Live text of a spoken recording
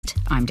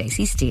I'm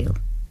Daisy Steele.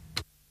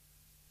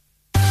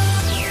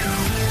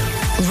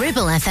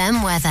 Ribble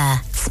FM weather,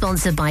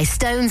 sponsored by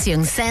Stones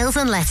Young Sales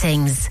and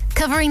Lettings,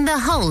 covering the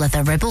whole of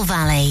the Ribble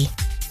Valley.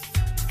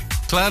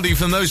 Cloudy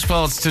for most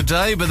parts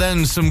today, but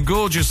then some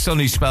gorgeous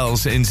sunny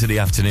spells into the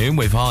afternoon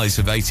with highs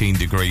of 18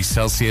 degrees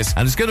Celsius.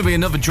 And it's going to be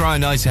another dry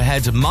night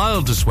ahead,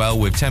 mild as well,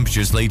 with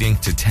temperatures leading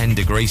to 10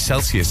 degrees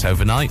Celsius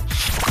overnight.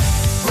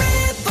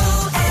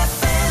 Ribble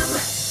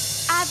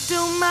FM. I do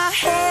my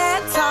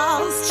hair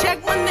toss,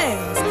 check my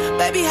nails.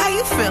 Baby, how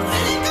you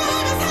feeling?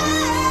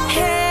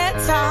 Hair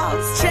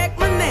toss, check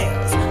my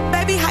nails.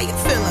 Baby, how you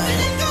feeling?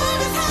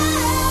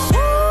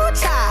 Ooh,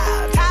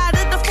 child, tired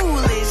of the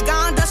foolish.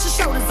 Gone, dust your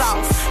shoulders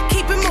off.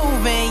 Keep it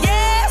moving,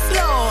 yes,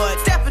 Lord.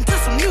 Step into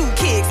some new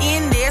kicks.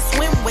 In there,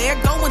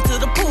 swimwear, going to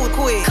the pool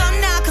quick.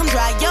 Come now, come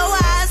dry your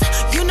eyes.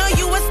 You know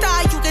you a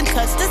star, you can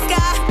touch the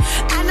sky.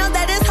 I know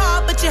that it's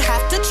hard, but you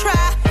have to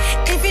try.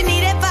 If you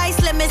need advice,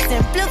 let me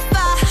simplify.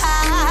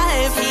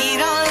 If he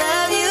don't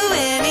love you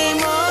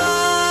anymore,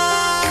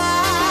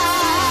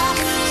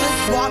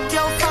 just walk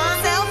your fine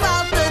self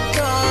out the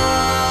door.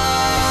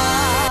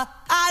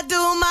 I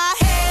do my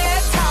hair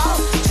talk,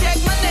 check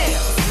my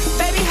nails.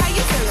 Baby, how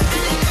you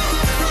feeling?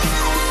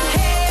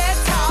 Hair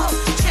talk,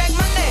 check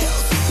my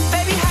nails.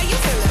 Baby, how you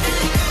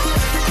feeling?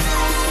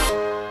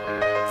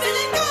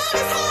 Feeling good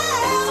as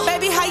hell.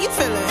 Baby, how you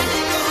feeling?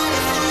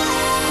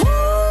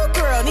 Woo,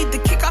 girl, need to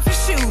kick off your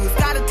shoes.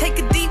 Gotta take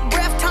a deep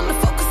breath, time to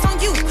focus on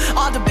you.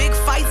 All the big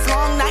fights,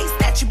 long nights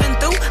that you've been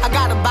through. I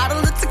got a bottle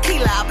of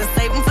tequila, I've been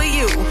saving for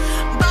you.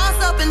 Boss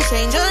up and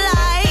change your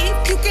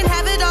life. You can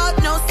have it all,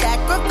 no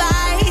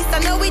sacrifice. I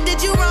know we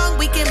did you wrong,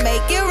 we can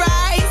make it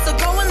right. So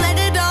go and let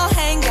it all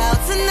hang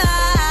out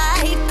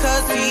tonight.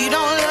 Cause we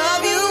don't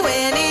love you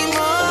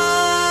anymore.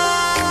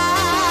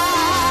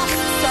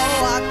 So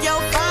walk your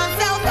fine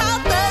self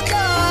out the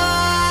door.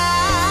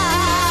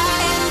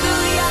 And do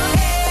your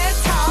hair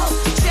talk,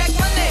 check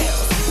my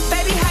nails.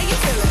 Baby, how you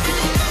feeling?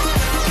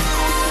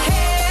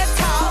 Hair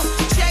talk,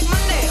 check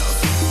my nails.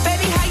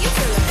 Baby, how you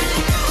feeling?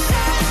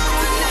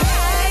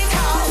 Hair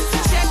talk,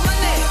 check my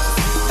nails.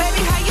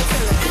 Baby, how you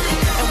feeling?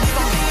 And we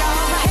gon' be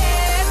all right.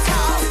 Hair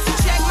talk,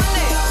 check my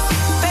nails.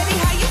 Baby,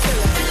 how you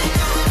feeling?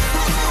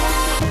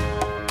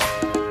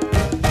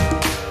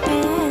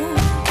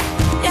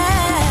 Yeah.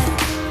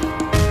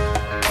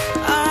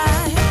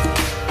 Alright.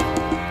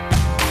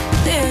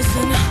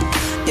 Listen,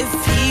 if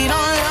he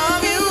don't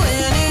love you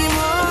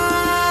anymore,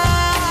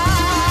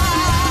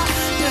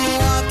 then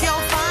walk your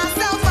fine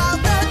self out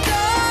the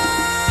door.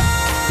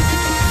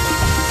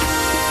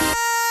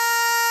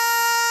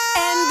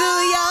 And do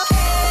your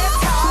hair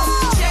talk,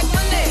 check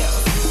my nails.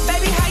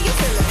 Baby, how you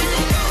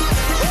feeling?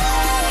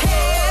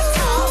 Hair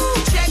talk,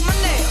 check my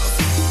nails.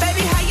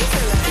 Baby, how you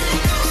feeling?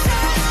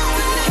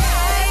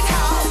 Hair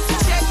talk,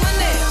 check my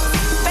nails.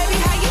 Baby,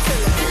 how you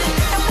feeling?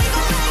 And we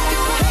gon' make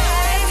you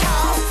hair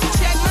talk,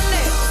 check my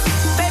nails.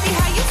 Baby,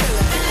 how you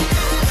feeling?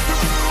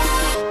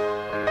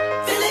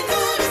 Feeling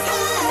good as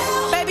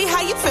hell. Baby,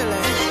 how you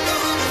feeling?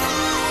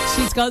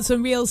 She's got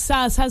some real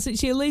sass, hasn't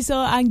she,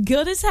 Lizzo? And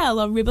Good as Hell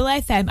on Ribble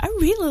FM. I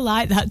really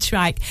like that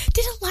track.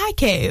 Didn't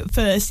like it at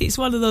first. It's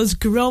one of those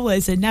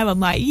growers, and now I'm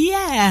like,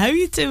 yeah, how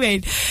you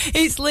doing?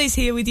 It's Liz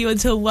here with you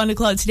until 1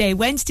 o'clock today,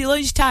 Wednesday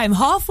lunchtime,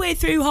 halfway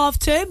through half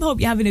term. Hope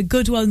you're having a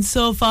good one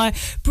so far.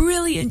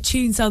 Brilliant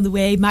tunes on the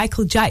way.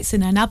 Michael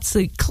Jackson, an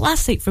absolute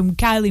classic from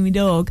Kylie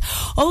Minogue.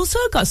 Also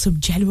got some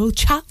general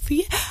chat for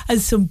you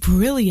and some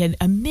brilliant,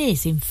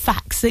 amazing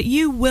facts that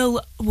you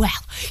will, well,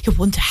 you'll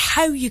wonder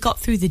how you got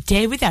through the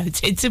day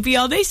without it, to be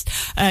honest.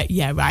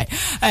 Yeah, right.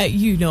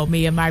 You know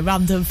me and my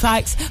random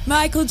facts.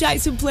 Michael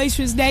Jackson plays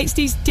for us next.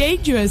 He's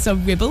Dangerous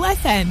on Ribble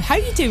FM. How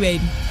you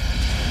doing?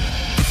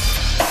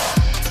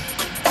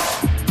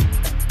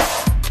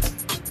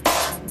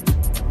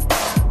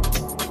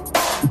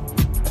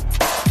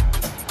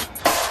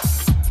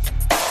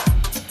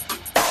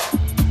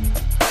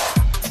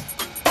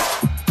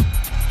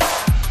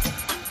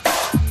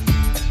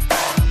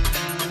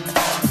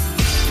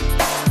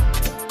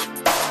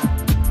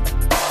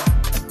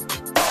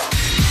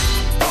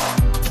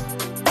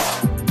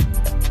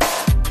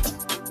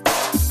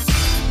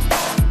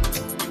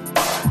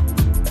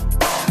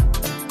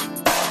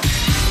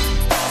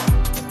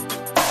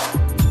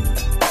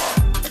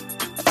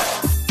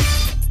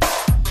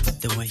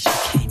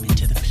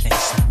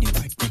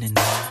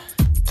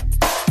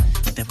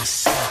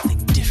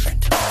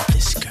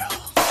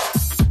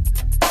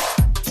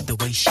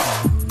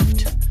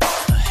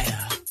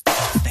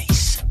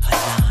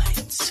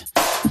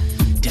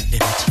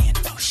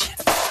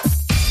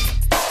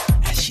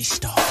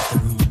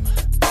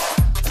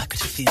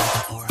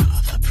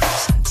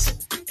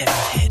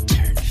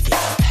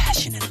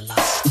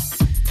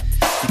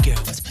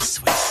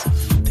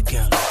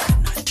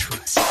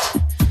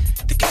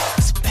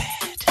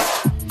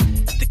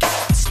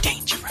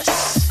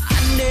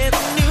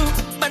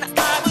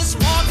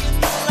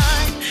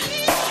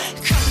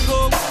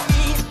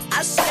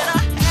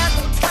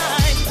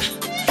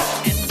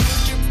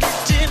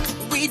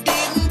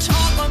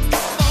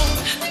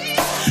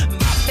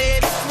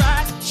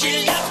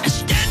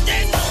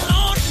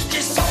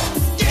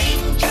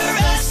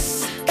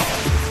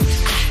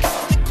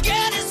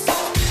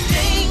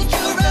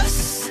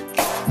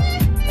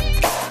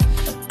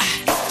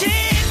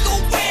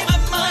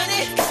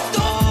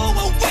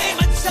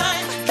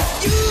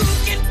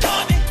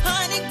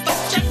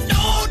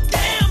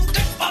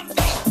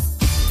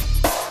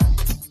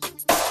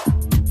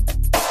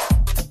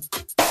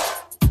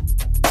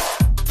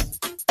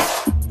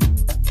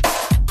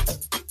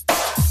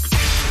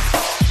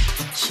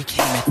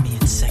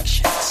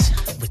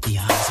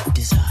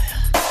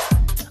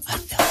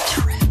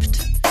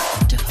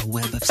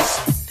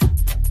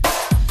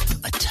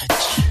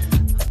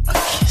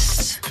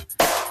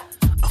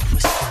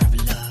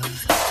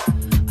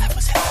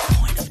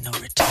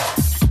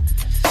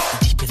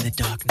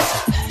 the darkness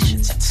of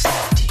passion's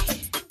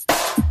insanity,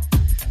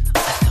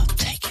 I felt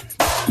taken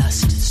by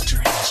lust's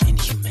strange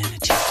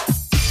inhumanity.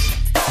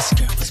 This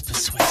girl was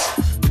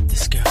persuasive.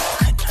 This girl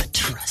I could not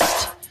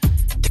trust.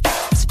 The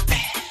girl was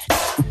bad.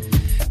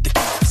 The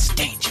girl was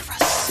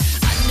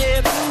dangerous. I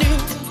never knew,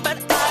 but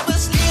I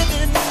was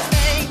living in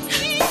vain.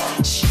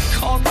 She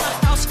called my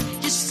house.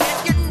 You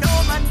said you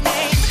know my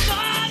name.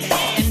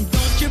 And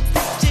don't you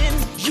pretend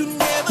you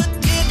never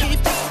did me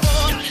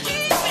before.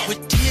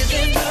 With tears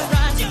in her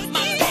eyes,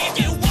 my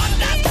baby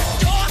walked out the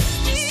door.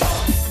 So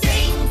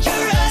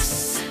dangerous.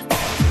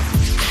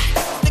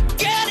 The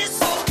girl is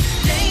so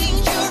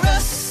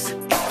dangerous.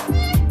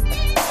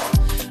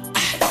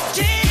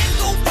 Take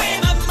away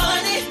my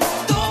money,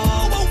 throw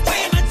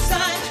away my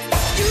time.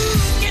 You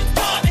can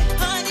call me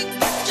honey,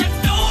 but you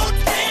know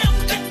damn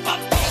good for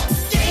me.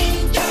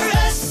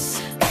 Dangerous.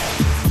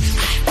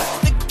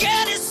 The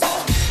girl is so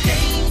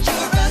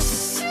dangerous.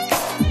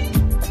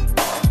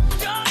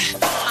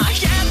 I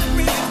haven't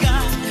really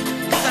got,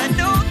 'cause I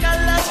know God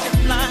loves you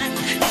blind.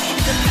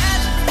 The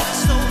magic of the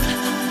soul,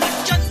 but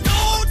you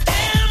know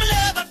damn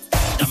love a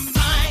friend of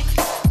mine.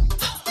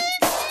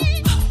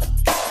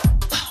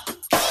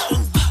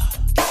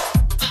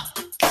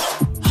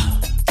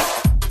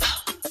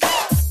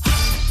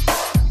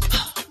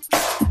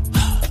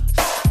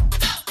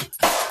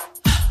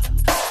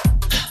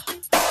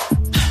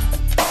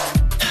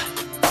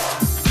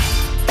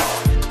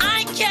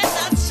 I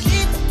cannot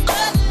sleep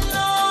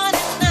alone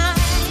at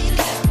night.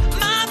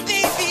 My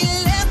baby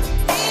left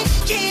me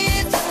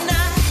here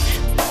tonight.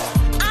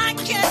 I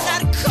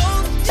cannot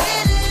cope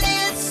till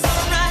it's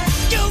alright.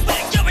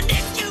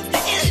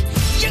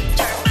 You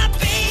turned my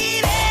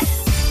baby.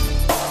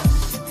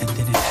 And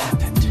then it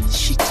happened.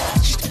 She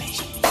touched me.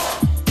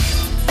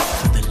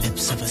 For the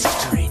lips of a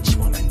strange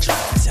woman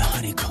dry as a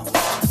honeycomb.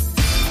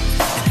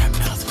 And her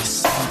mouth was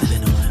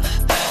singling oil.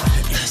 Her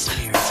inner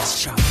spirit is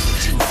sharp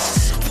into a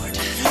sword.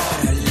 But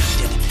I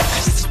loved it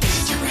 'cause it's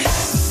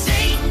dangerous.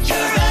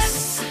 Dangerous.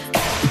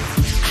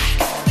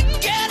 The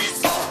girl is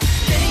so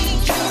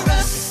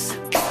dangerous.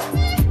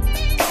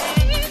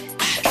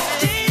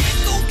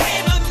 Take away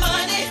my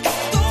money,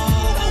 throw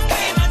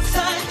away my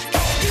time.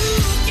 You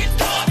can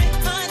call me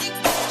honey,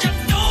 but you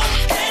know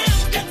damn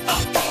good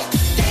for me.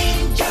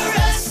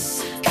 Dangerous.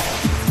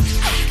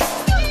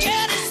 The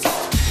girl is so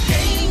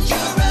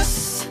dangerous.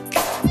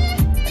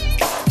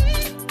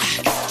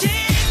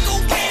 Take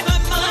away my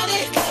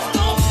money,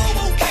 throw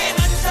away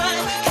my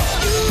time.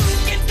 You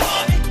can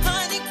call me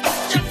honey, but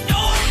you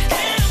know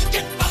damn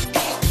good for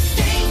me.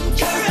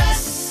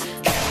 Dangerous.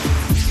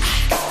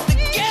 The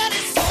girl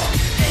is so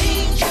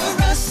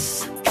dangerous.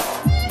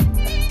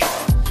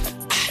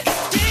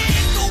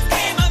 Take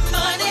away my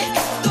money,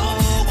 throw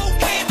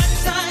away my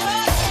time.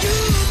 You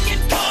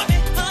can call me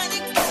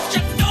honey, but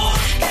you know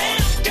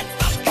damn good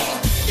for me.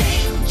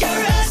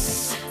 Dangerous.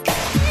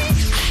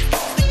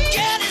 The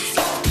girl is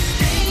so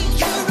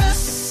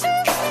dangerous.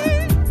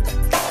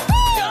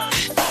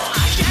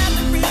 I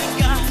haven't really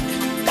got,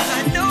 'cause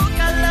I know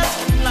God loves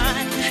you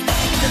blind.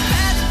 The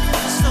magic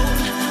of the soul,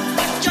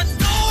 but you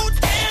know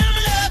damn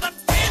love a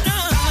friend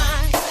of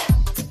mine.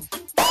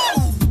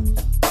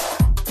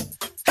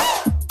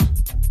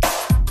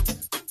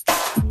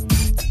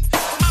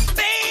 My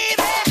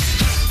baby,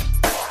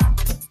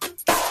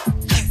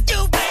 you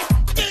ain't,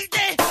 you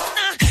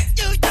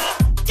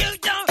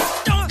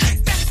don't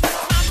mess with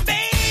my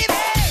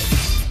baby.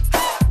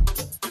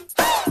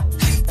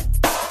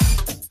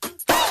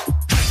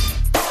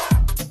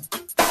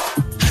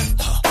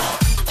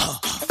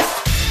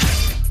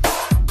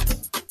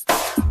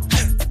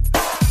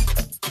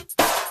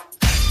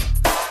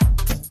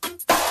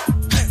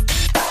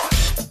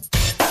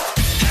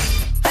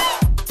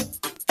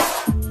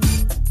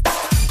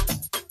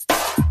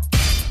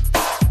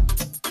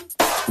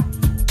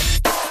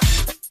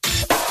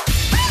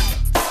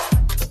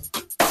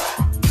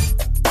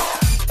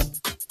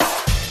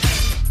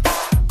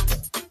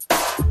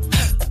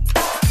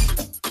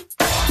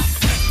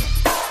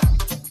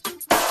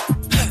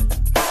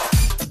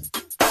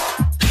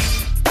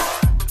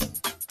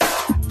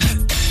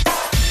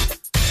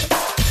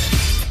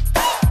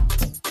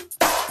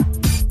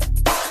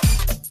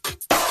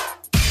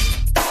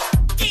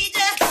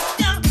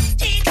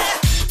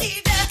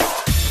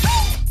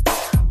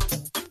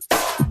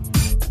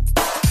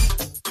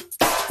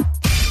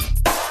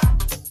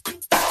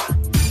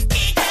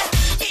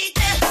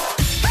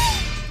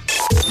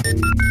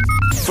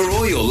 For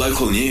all your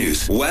local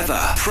news, weather,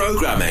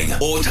 programming,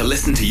 or to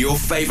listen to your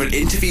favourite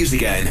interviews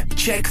again,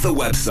 check the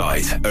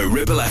website at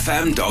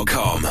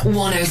ribblefm.com.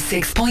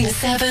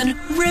 106.7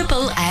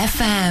 Ribble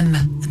FM.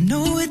 I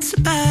know it's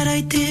a bad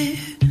idea,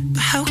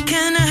 but how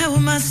can I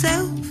help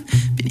myself?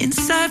 Been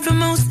inside for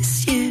most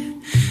this year,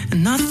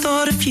 and I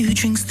thought a few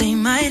drinks they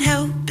might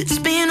help. It's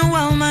been a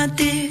while, my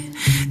dear,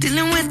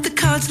 dealing with the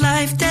cards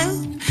life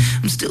dealt.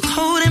 I'm still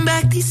holding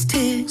back these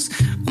tears.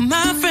 Well,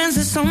 my friends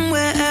are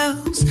somewhere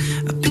else.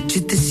 I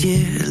pictured this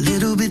year a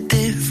little bit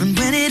different.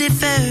 When it hit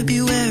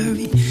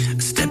February,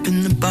 a step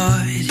in the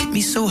bar, it hit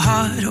me so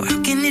hard. Oh,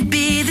 how can it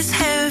be this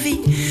heavy?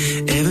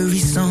 Every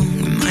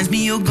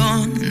you're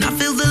gone, and I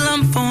feel the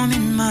lump form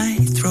in my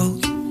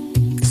throat.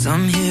 'Cause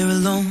I'm here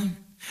alone,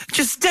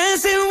 just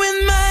dancing with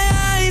my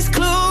eyes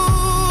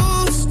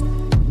closed.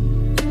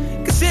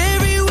 'Cause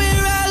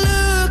everywhere I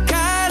look,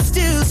 I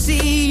still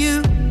see you.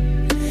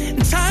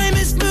 And time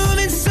is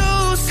moving so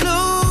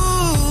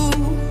slow,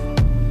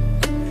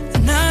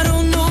 and I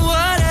don't know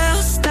what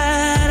else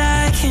that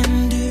I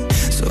can do.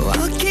 So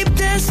I'll keep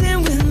dancing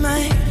with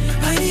my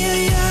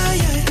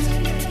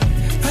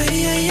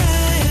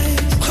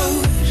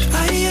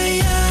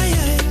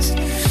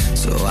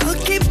so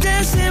I'll keep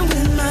dancing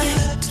with my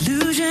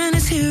delusion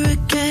is here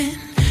again,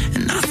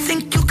 and I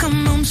think you'll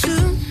come home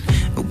soon.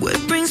 But what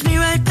brings me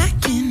right back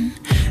in?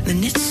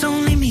 Then it's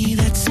only me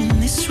that's in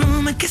this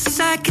room. I guess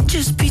I could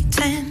just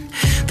pretend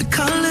the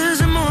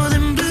colors are more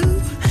than blue,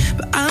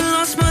 but I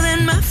lost more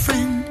than my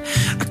friend.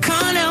 I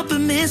can't help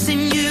but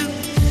missing you.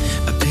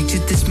 I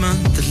pictured this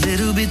month a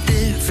little bit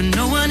different.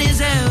 No one is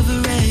ever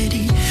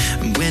ready,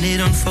 and when it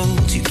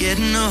unfolds, you get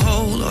in a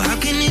hole. Oh, how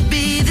can it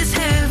be this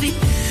heavy?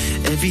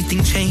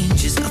 Everything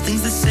changes,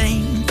 nothing's the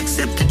same,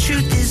 except the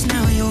truth is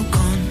now you're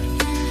gone.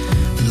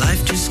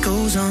 Life just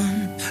goes on.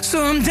 So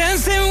I'm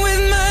dancing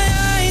with my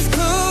eyes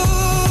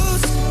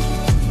closed.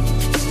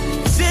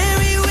 'Cause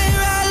everywhere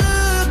I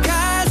look,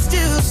 I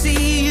still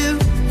see you.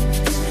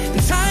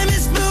 And time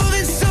is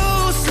moving so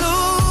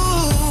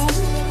slow,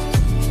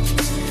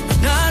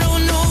 and I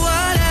don't know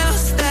what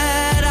else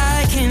that I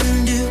can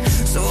do.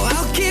 So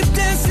I'll keep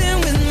dancing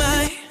with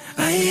my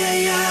eyes.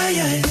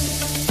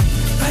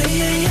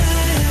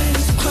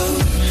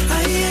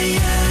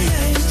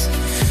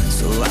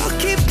 So I'll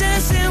keep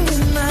dancing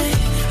with my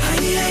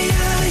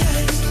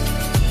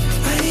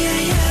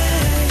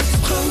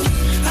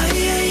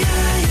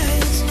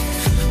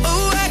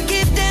oh, I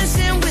keep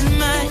dancing with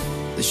my.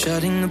 They're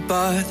shutting the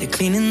bar, they're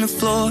cleaning the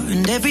floor,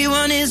 and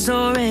everyone is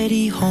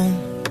already home,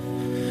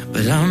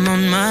 but I'm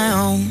on my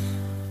own,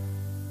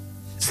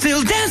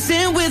 still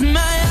dancing with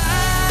my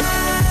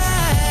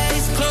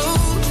eyes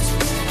closed.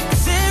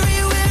 'Cause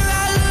everywhere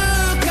I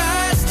look,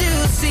 I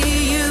still see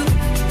you.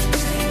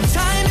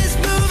 Time is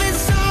moving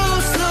so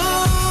slow,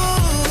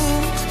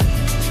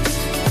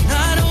 and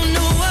I don't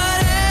know what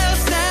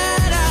else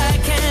that I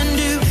can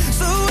do.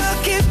 So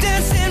I'll keep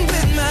dancing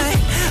with my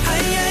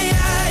eyes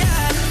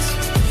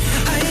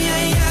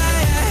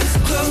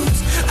closed.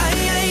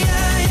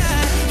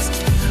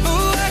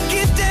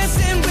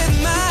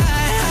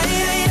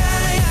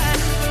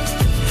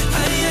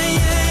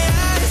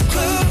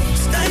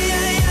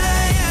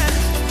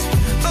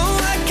 Oh,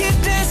 I keep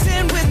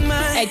dancing with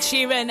my Ed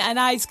Sheeran and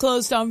Eyes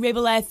Closed on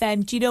Ribble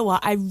FM. Do you know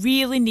what? I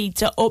really need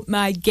to up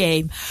my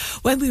game.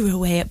 When we were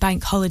away at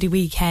Bank Holiday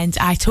weekend,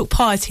 I took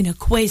part in a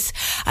quiz,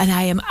 and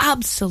I am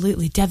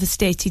absolutely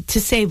devastated to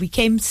say we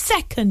came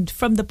second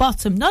from the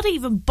bottom. Not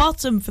even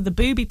bottom for the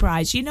booby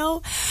prize, you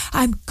know?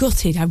 I'm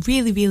gutted. I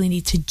really, really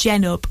need to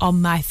gen up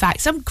on my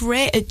facts. I'm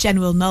great at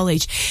general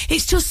knowledge.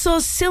 It's just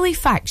those silly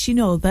facts, you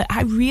know, that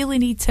I really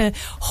need to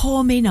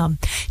home in on.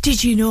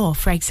 Did you know,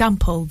 for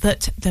example,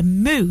 that the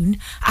moon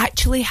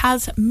actually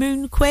has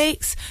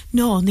moonquakes?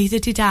 No, neither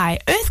did I.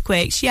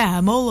 Earthquakes, yeah,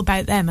 I'm all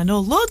about them. I know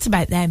loads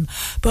about them.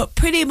 But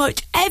pretty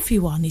much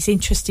everyone is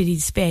interested in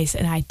space,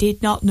 and I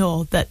did not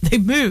know that the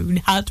moon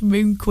had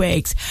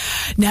moonquakes.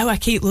 Now I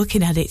keep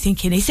looking at it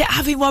thinking, is it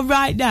having one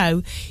right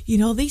now? You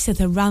know, these are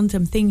the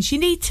random things you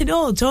need to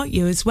know, don't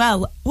you, as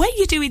well? When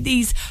you're doing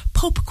these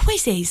pub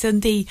quizzes,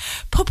 and the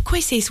pub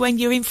quizzes when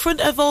you're in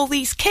front of all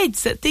these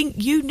kids that think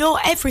you know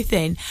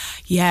everything,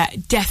 yeah,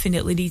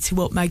 definitely need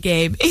to up my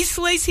game. It's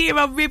Liz here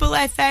on Ribble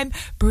FM,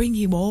 bringing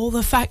you all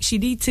the facts you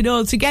need to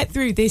know to get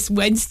through this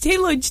Wednesday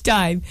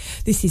lunchtime.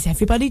 This is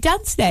Everybody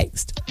Dance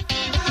Next.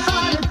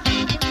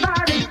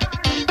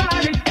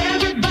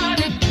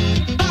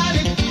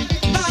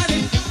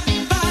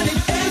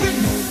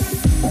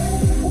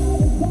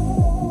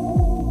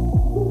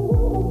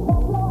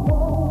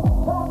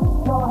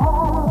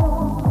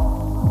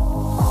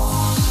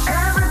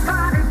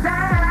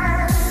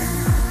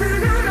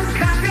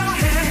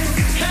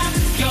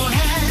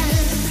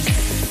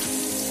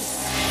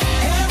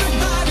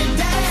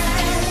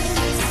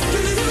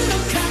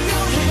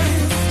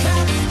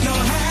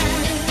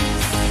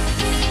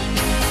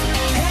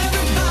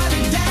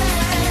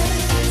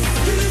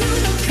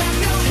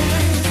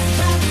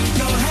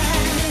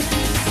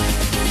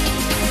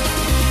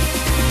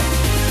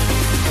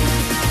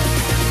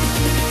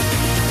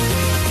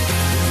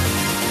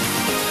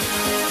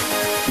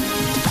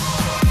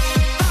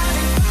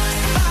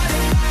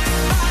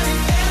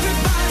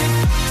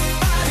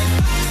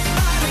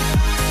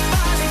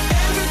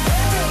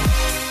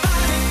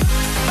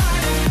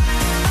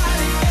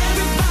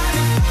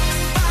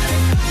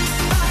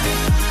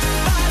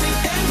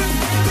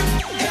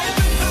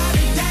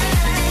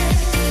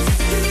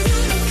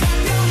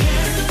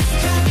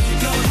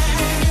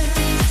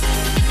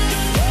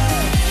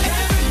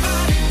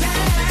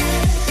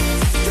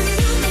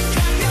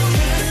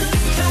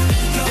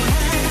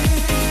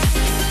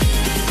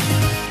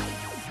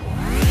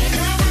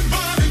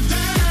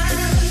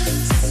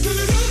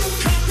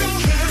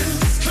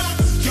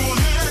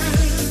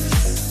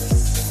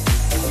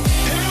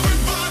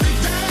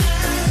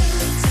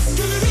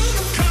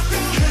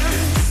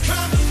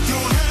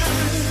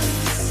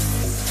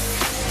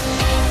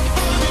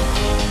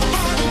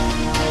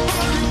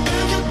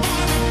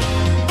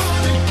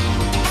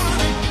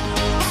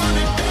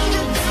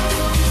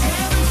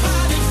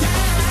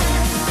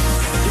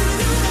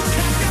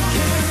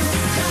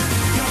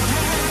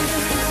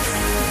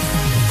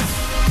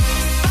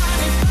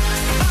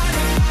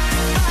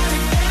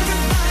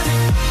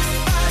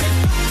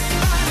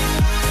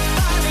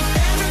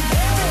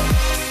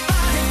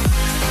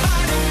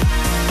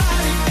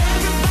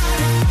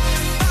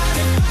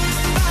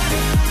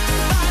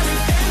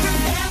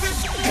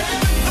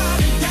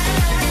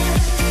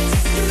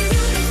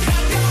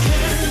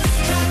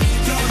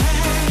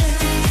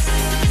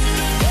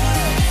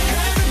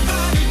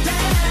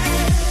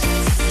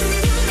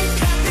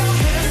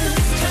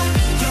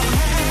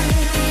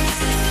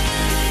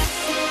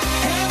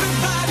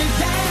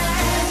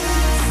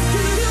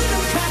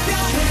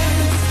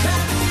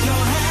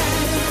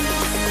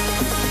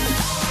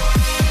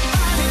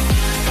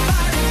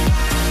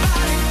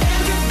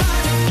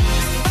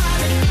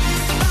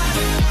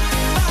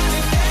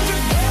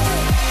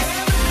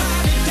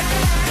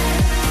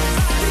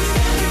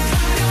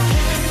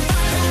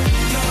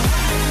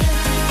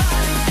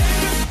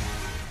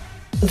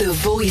 The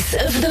voice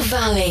of the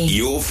valley.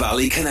 Your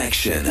Valley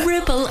Connection.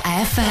 Ribble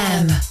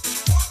FM.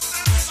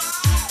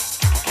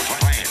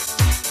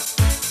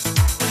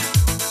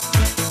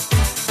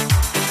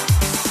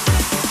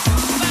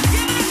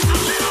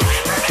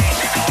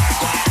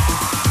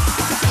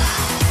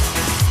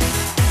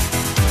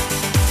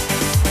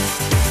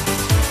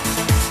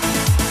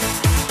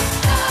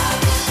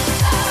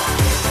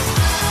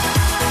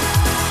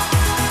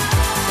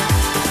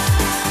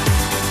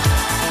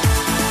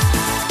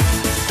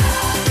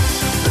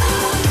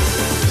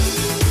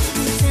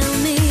 Tell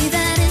me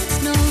that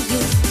it's no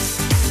use.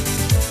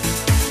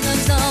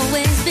 Love's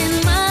always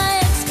been my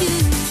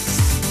excuse.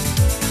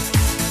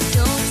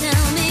 Don't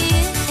tell me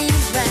it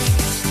ain't right.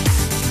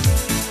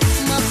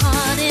 My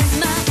heart is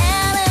my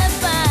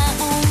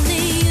alibi.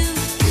 Only you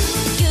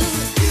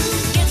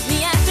get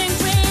me acting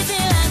crazy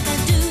like I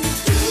do.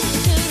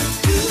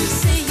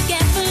 Say you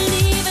can't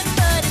believe it,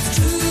 but it's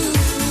true.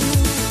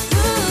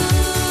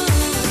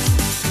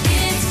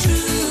 It's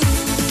true.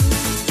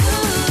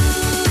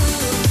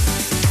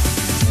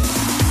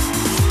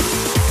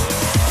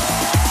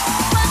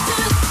 What do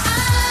I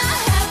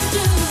have to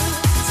do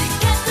to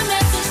get the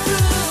message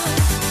through?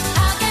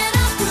 How can I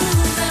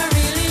prove that I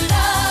really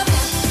love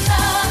you?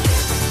 Love you.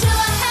 What do I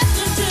have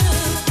to do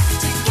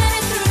to get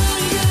it through to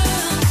you?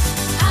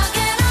 How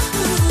can I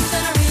prove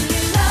that I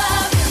really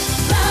love you?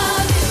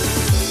 Love you.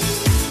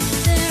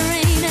 There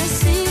ain't a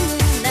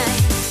single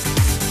night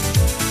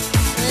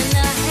when I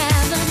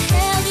haven't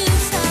held you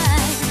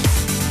tight.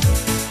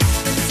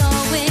 But it's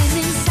always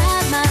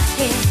inside my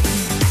head.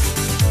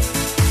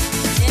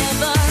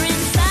 Never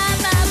inside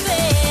my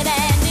bed,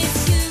 and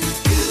it's you,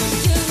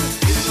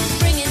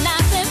 bringing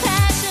out the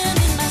passion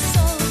in my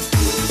soul.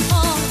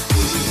 Oh,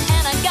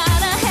 and I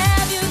gotta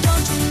have you,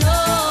 don't you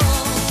know?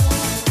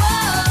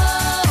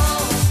 Whoa,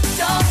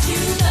 don't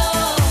you know?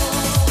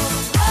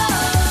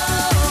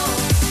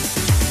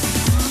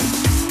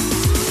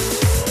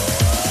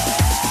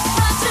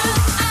 What do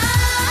I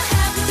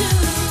have to do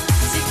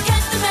to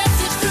get the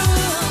message through?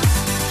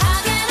 How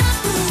can I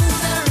prove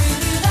that I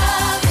really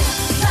love you?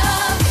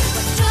 Love you.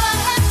 What do I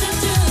have to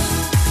do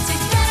to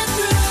get it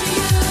through to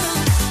you?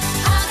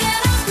 How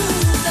can I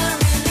prove that I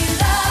really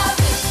love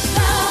you?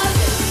 Love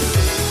you.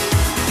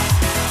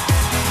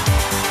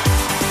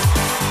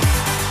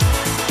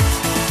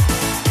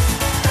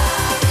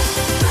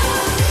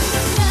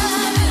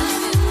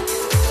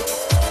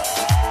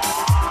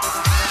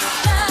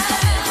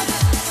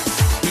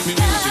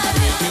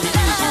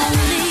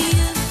 Only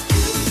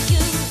you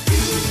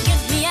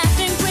get me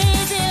acting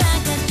crazy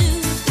like I do.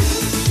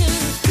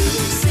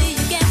 Say you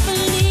can't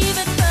believe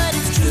it, but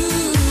it's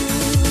true.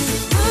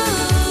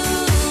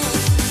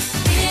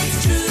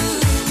 It's true.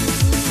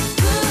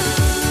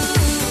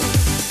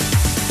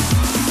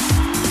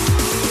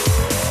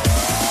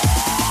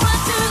 What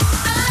do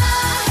I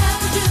have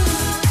to do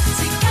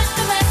to get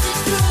the message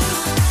through?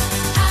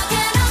 How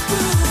can I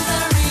prove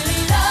that I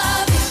really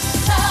love you?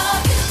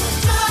 Love you.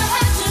 What do I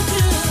have to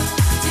do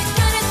to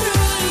get it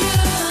through to you?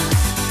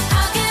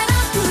 How can I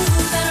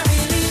prove that I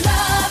really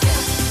love you?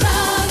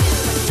 Love you.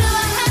 What do I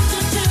have to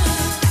do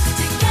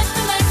to get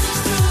the message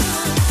through?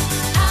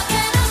 How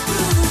can I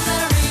prove that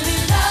I really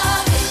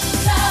love you?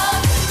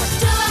 Love you. What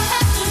do I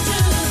have to do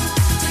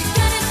to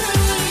get it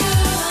through to you?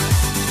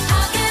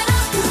 How can I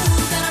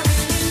prove that I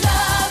really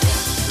love you?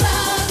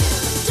 Love you.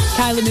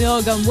 Kylie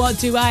Minogue on What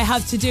Do I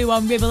Have to Do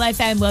on Ribble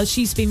FM. Well,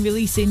 she's been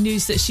releasing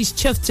news that she's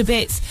chuffed to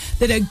bits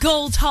that her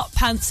gold hot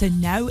pants are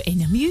now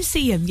in a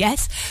museum.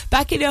 Yes,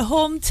 back in her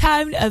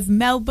hometown of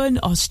Melbourne,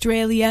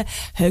 Australia,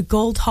 her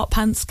gold hot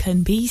pants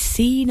can be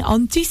seen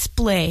on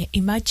display.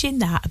 Imagine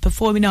that. A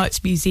performing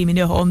arts museum in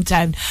her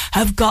hometown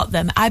have got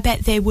them. I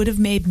bet they would have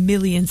made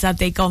millions had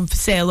they gone for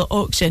sale at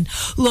auction.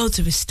 Loads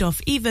of her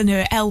stuff. Even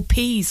her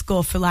LPs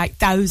go for like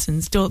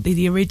thousands, don't they?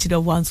 The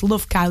original ones.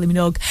 Love Kylie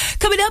Minogue.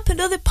 Coming up,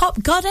 another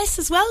pop goddess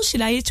as well,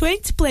 Shania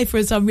Twain, to play for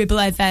us on Ribble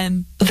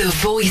FM. The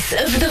voice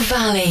of the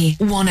valley.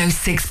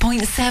 106.7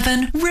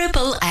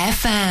 Ribble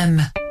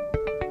FM.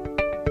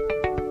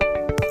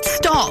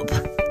 Stop!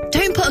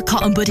 Don't put a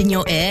cotton bud in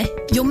your ear.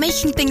 You're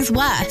making things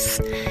worse.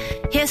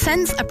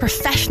 HearSense are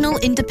professional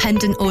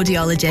independent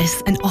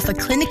audiologists and offer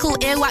clinical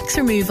earwax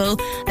removal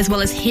as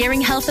well as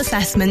hearing health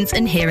assessments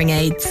and hearing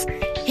aids.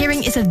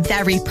 Hearing is a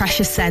very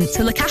precious sense,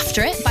 so look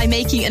after it by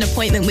making an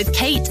appointment with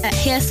Kate at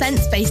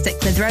HearSense based at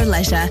Clitheroe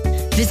Leisure.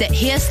 Visit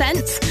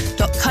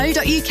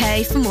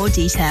hearsense.co.uk for more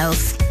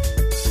details.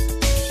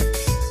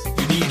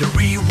 You need a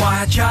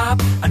rewire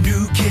job, a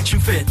new kitchen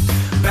fit,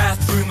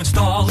 bathroom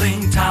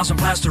installing, tiles and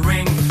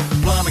plastering,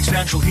 plumbing,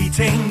 central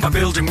heating, a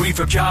building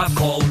refurb job.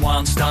 Call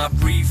One Stop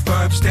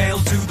Refurbs, Dale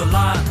to the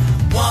lot.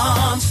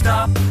 One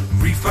Stop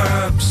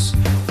Refurbs.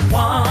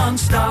 One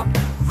Stop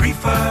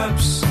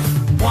Refurbs.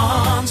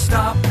 One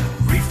Stop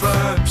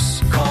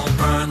Refurbs. Call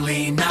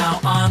Burnley now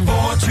on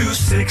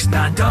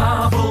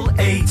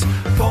 426-988.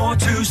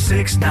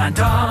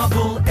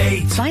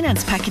 426-988.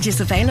 Finance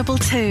packages available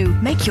too.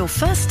 Make your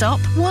first stop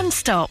One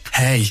Stop.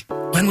 Hey,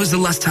 When was the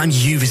last time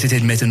you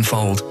visited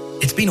Mittenfold?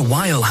 It's been a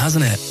while,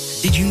 hasn't it?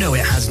 Did you know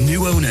it has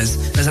new owners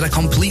and has had a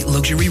complete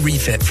luxury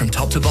refit from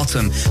top to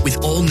bottom with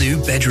all new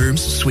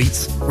bedrooms,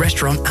 suites,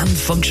 restaurant and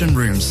function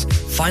rooms?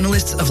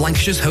 Finalists of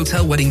Lancashire's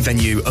Hotel Wedding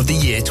Venue of the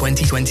Year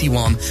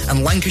 2021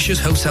 and Lancashire's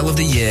Hotel of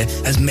the Year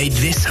has made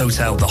this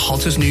hotel the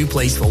hottest new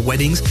place for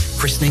weddings,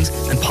 christenings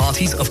and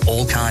parties of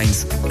all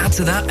kinds. Add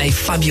to that a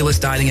fabulous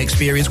dining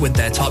experience with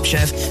their top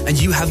chef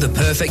and you have the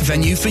perfect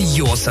venue for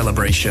your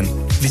celebration.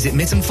 Visit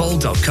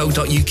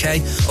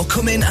mittenfold.co.uk or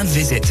come in and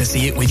visit to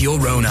see it with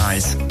your own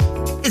eyes.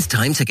 It's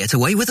time to get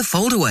away with a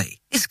foldaway.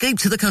 Escape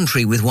to the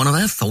country with one of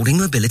our folding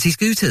mobility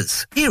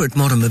scooters. Here at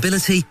Modern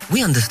Mobility,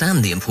 we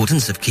understand the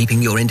importance of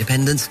keeping your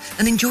independence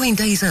and enjoying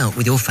days out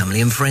with your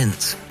family and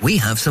friends. We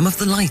have some of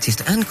the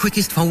lightest and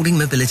quickest folding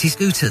mobility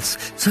scooters,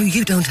 so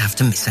you don't have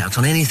to miss out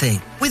on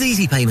anything. With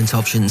easy payment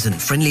options and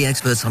friendly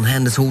experts on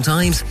hand at all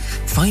times,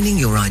 finding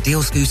your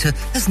ideal scooter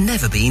has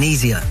never been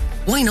easier.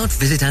 Why not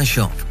visit our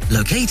shop,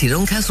 located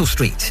on Castle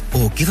Street,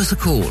 or give us a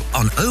call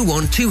on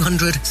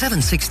 01200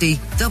 760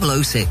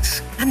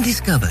 006 and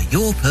discover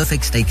your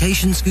perfect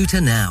staycation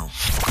scooter now.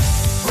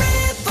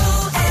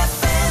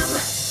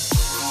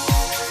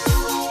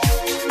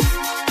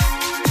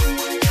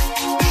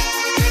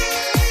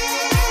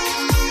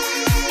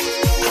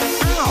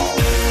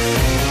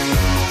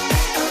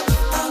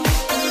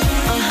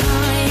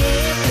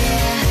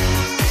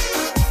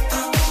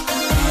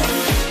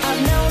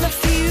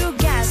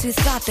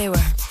 Thought they were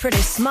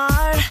pretty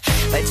smart,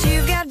 but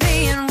you got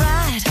being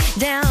right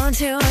down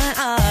to an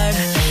art.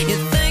 You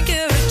think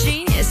you're a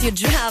genius, you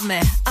drive me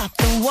up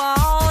the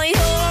wall.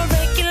 You're a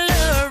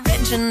regular,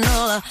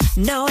 original,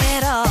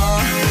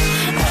 know-it-all.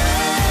 Oh,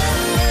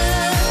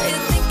 you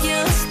think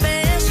you're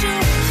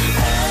special.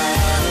 Oh,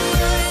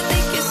 you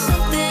think you're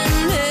something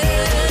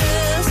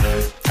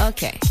else.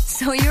 Okay,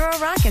 so you're a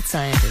rocket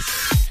scientist.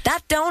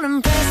 That don't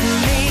impress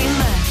me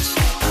much.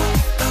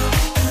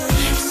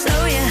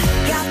 So you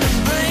got the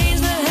brains,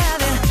 but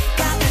have you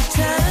got the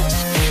touch?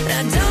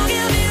 Now don't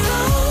get me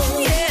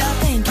wrong, yeah, I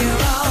think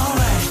you're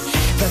alright,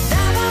 but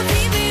that won't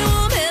keep me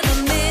warm in the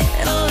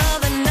middle of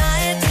the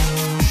night.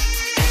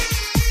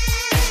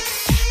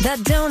 That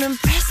don't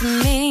impress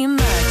me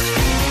much.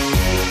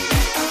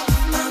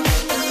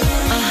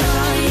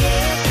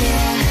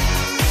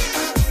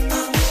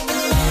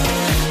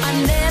 I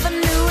never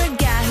knew a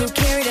guy who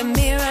carried a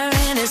mirror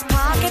in his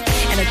pocket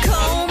and a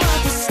comb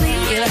up his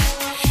sleeve,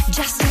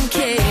 just in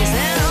case.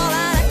 And all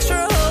that extra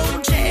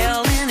old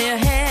gel in your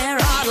hair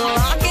ought to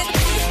lock it,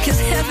 'cause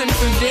heaven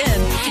forbid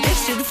it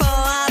should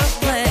fall out of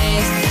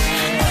place.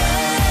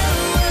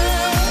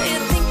 Oh, you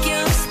think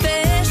you're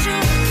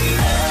special.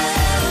 Oh,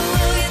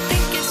 you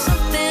think you're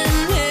something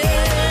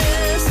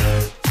else.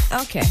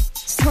 Okay,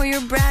 so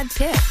you're Brad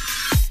Pitt.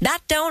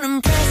 That don't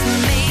impress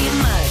me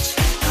much.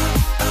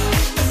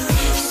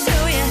 So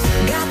you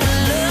got the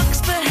looks,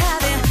 but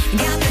have you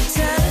got the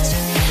touch?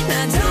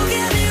 Now don't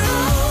get me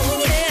wrong,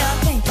 yeah, I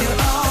think you're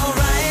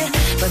alright,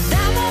 but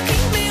that won't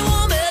keep me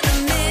warm in the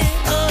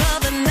middle of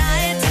the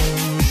night.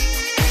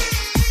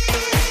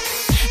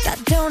 That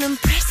don't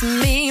impress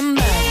me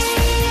much.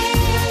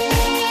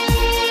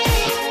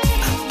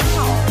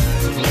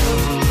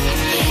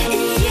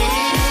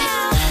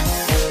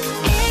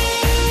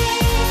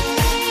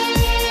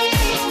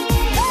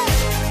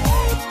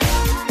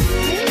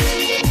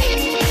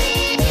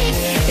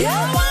 You're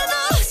one of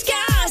those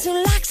guys who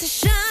likes a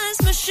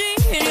shines machine.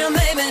 You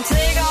made me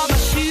take off my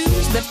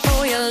shoes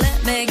before you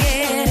let me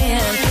get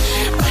in.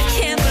 I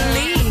can't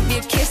believe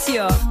you kiss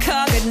your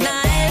car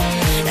goodnight.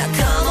 Now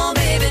come on,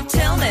 baby,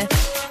 tell me,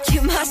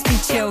 you must be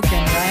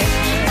joking, right?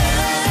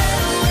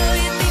 Oh,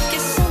 you think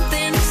you're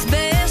something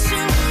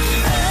special.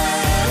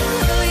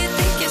 Oh, you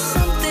think you're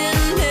something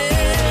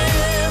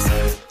else.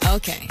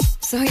 Okay,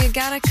 so you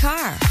got a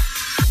car.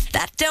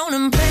 That don't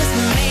impress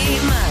me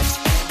much.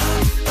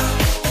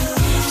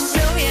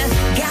 So you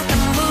got the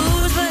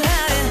moves, but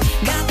have you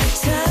got the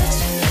touch?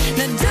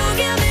 Now don't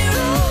get me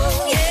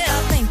wrong, yeah, I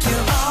think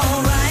you're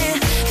alright,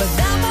 but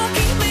that won't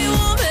keep me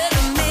warm in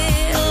the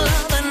middle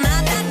of the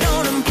night. That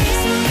don't impress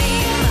me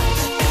much.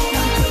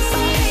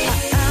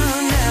 Oh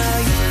no,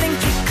 you think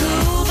you're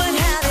cool, but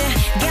have you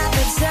got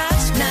the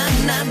touch?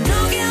 Now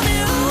don't get me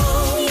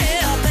wrong,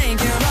 yeah, I think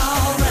you're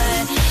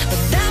alright,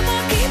 but that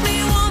won't keep me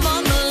warm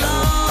on the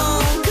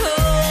long,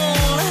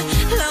 cold,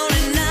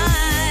 lonely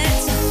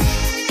nights.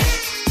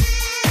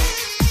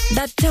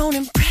 That don't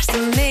impress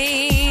me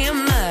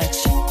much.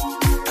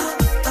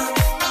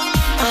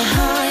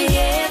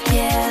 Yeah,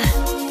 yeah.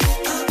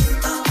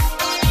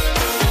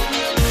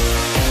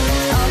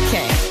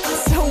 Okay,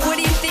 so what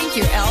do you think,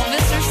 you're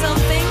Elvis or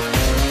something?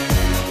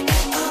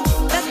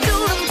 That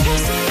don't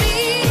impress me.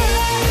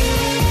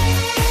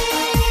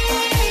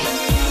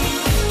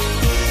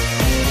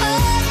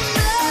 Oh,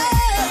 no.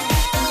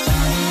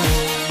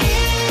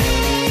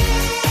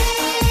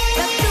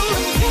 That don't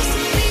impress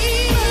me.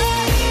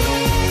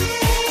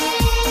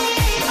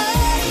 Oh,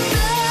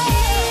 no.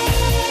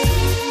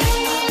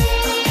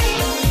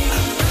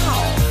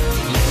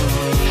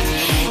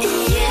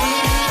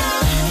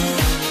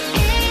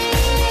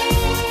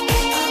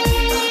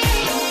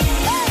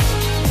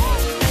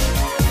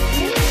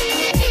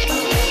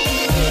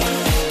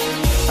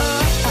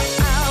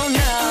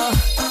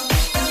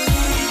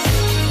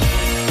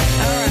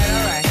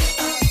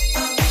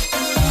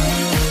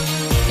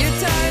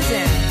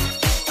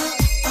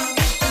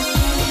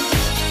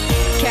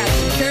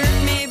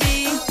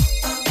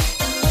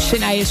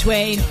 Shania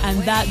Twain, and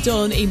that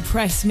don't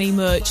impress me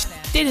much.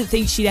 Didn't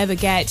think she'd ever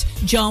get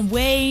John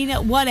Wayne,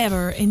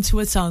 whatever, into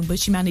a song, but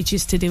she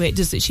manages to do it,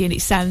 doesn't she? And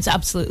it sounds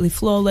absolutely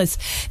flawless.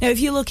 Now, if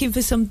you're looking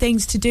for some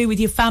things to do with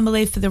your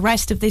family for the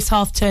rest of this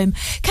half term,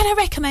 can I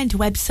recommend a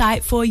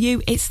website for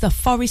you? It's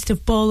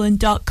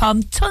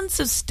theforestofbowland.com. Tons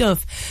of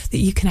stuff that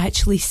you can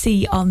actually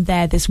see on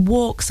there. There's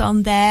walks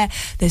on there.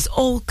 There's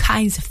all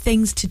kinds of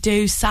things to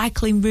do,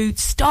 cycling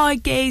routes,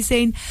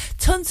 stargazing,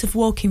 tons of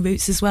walking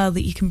routes as well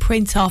that you can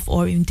print off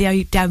or even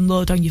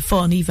download on your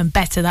phone. Even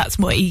better, that's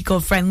more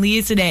eco-friendly,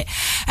 isn't it?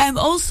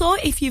 Also,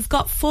 if you've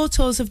got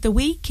photos of the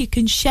week, you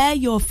can share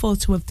your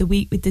photo of the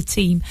week with the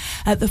team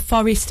at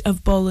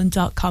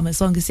theforestofbowland.com,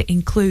 as long as it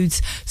includes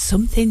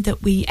something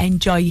that we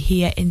enjoy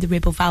here in the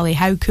Ribble Valley.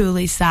 How cool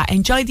is that?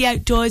 Enjoy the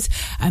outdoors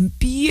and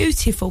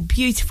beautiful,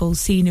 beautiful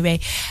scenery,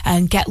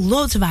 and get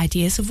loads of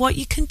ideas of what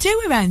you can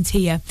do around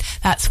here.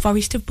 That's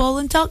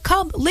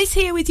forestofbowland.com. Liz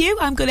here with you.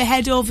 I'm going to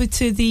head over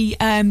to the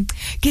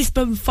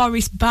Gisborne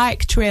Forest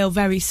bike trail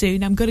very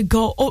soon. I'm going to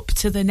go up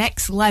to the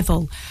next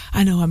level.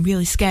 I know, I'm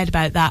really scared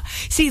about that.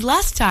 See,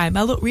 last time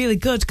I looked really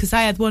good because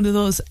I had one of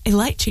those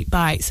electric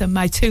bikes and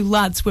my two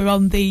lads were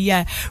on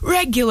the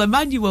regular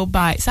manual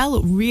bikes. I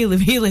look really,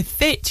 really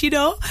fit, you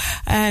know.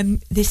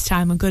 This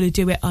time I'm going to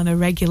do it on a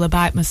regular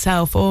bike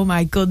myself. Oh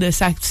my goodness,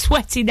 I'm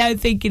sweating now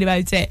thinking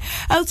about it.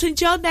 Elton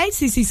John next.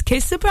 This is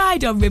Kiss the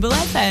Bride on Ribble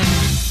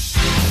FM.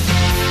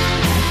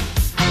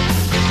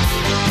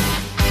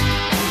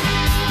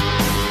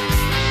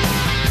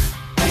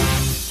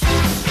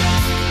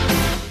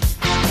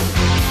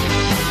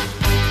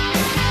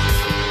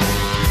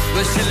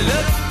 She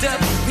looked at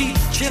the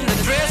peach in the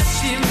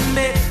dress she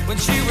made when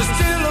she was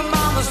still her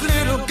mama's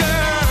little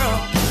girl.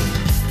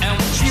 And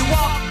when she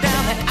walked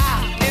down the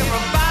aisle,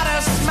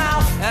 everybody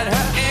smiled at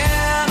her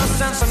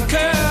innocence and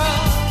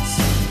curls.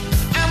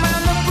 And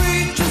when the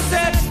preacher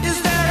said, "Is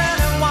there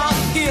anyone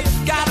here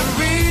got a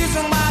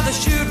reason why they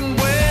shouldn't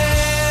wait?"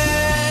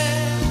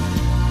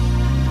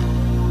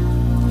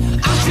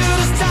 I should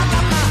have stuck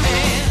up my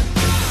hand.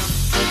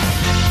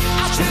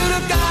 I should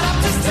have got up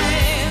to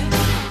stand.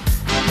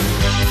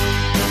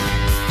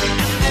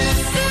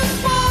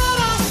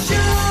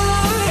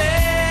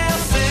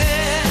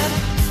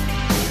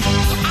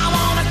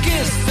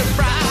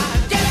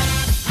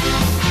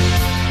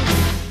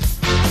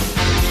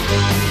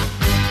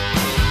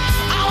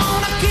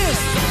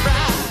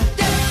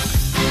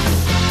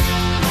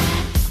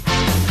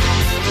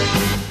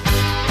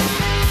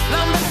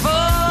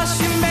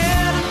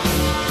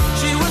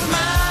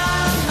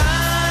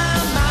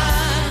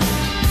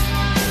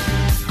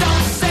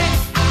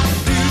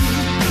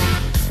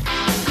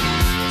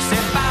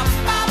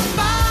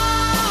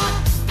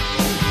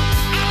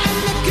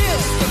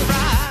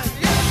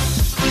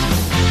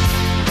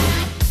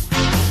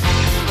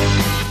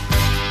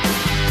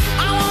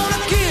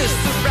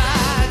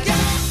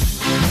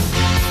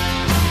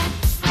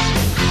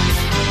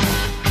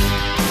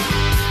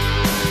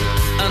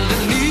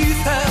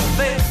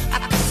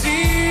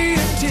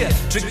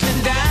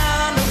 Trickling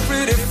down her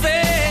pretty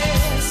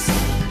face.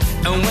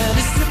 And when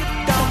he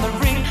slipped on the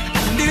ring,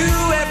 I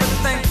knew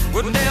everything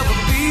would never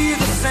be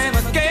the same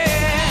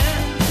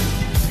again.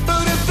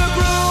 But if the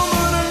groom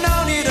would have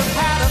known, he'd have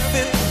had a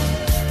fit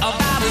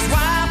about his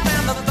wife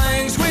and the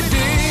things we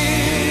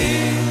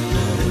did.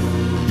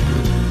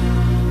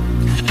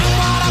 And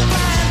what I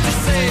planned to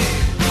say,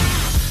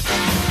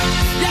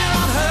 yeah,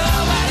 on her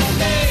wedding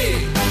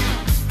day.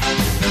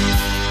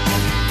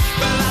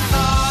 Well, I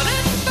thought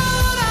it,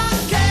 but I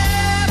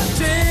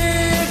kept it.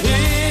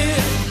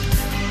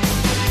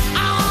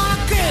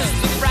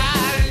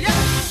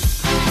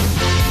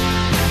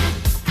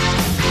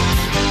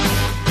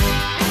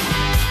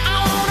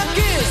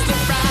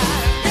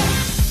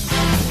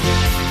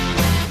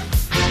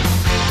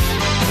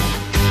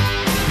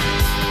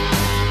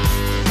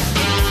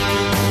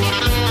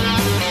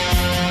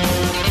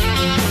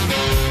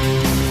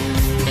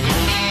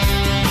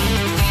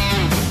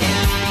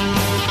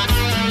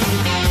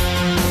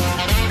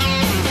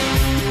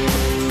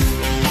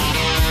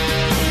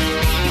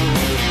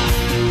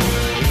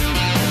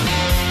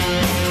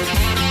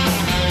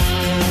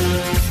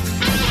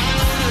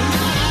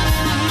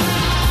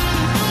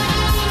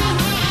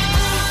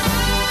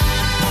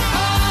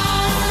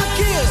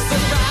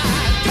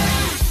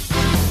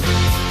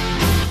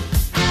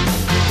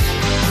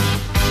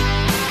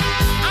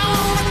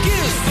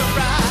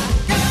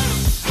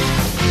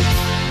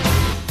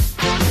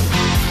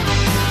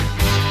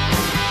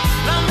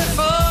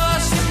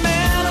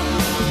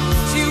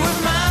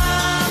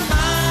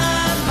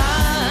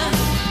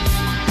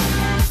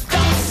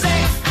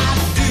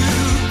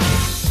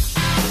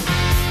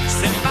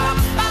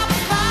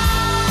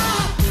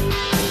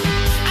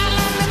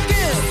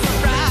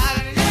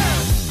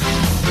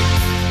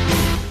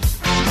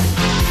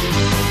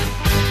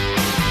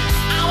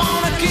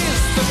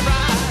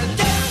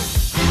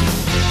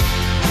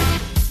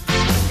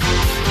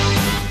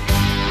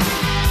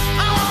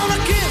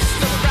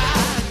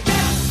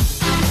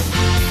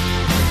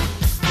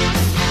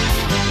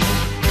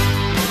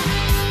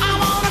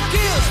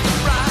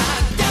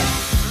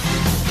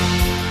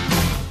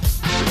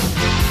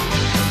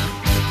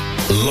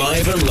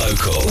 Live and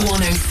local.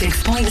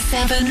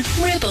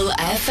 106.7 Ribble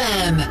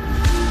FM.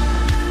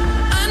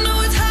 I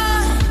know it's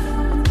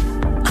hard.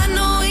 I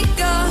know we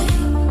got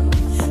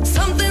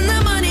something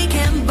that money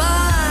can't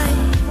buy.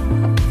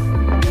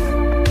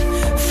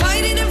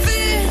 Fighting in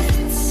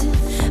fits,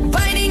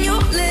 biting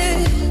your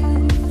lip,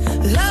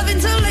 loving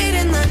till late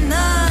in the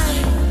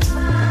night.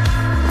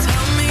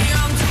 Tell me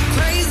I'm too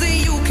crazy,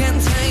 you can't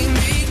tame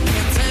me,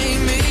 can't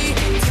tame me.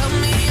 Tell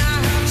me I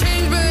have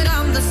changed, but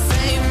I'm the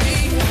same me,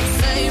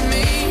 same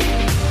me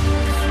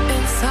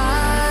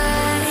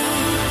inside.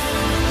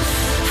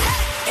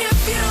 Hey, if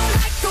you don't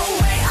like the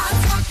way I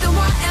talk, then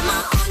why am I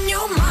on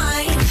your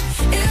mind?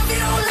 If you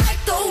don't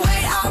like the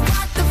way I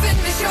rock, then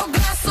finish your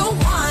glass of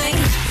wine.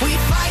 We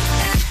fight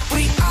and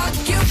we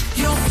argue,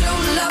 you'll still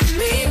love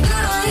me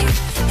blind.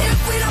 If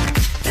we don't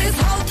this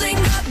whole thing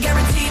up,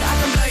 guaranteed I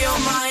can blow your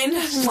mind.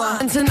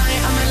 And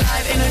tonight I'm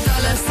alive in a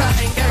dollar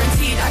sign,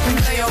 guaranteed I can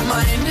blow your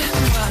mind.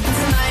 And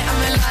tonight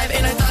I'm alive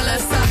in a dollar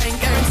sign,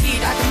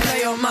 guaranteed I can blow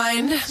your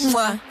mind.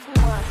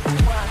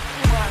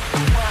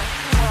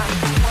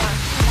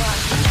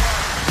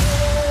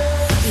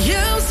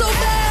 Yeah, I'm so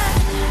bad,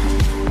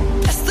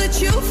 that's the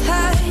truth.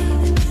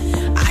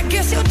 I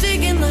guess you're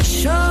digging the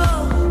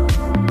show.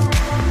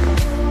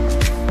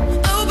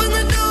 Open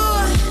the door,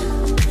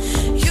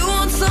 you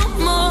want some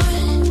more.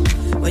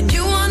 When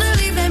you wanna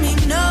leave, let me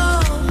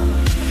know.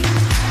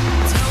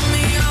 Tell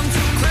me I'm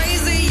too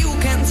crazy, you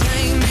can't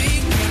tame me,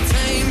 can't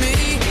tame me.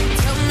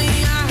 Tell me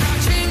I have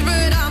changed,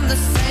 but I'm the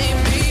same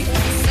me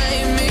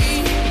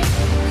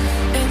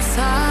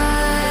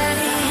inside.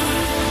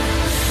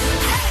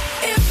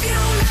 Hey, if you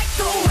don't like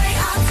the way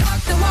I talk,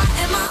 then why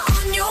am I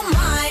on your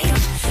mind?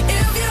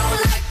 If you don't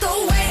like the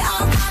way I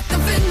rock,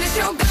 then finish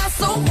your glass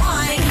of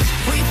wine.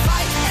 We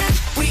fight and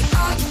we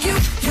argue,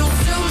 you'll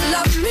still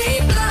love me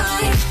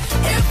blind.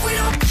 If we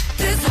don't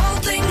this whole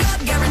thing up,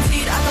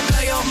 guaranteed I can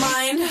blow your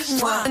mind.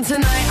 And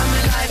tonight I'm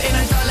alive in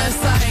a dollar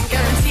sign,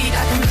 guaranteed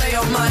I can blow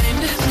your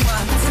mind.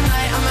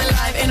 Tonight I'm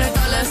alive in a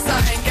dollar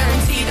sign,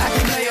 guaranteed I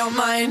can blow your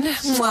mind.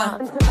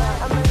 Tonight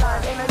I'm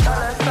alive in a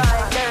dollar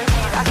sign,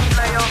 guaranteed I can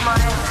blow your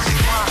mind.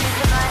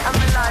 Tonight I'm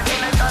alive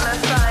in a dollar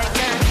sign,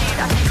 guaranteed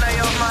I can blow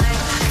your mind.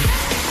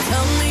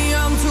 Tell me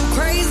I'm too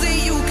crazy,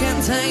 you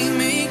can't tame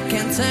me,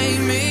 can't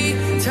tame me.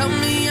 Tell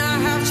me I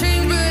have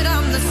changed, but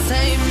I'm the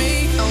same me,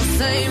 oh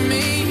same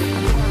me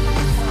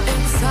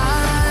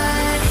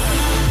inside.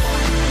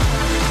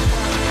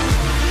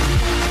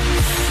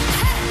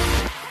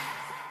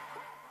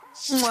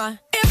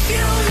 If you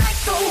don't like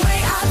the way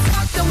I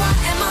talk, then why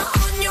am I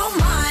on your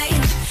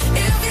mind?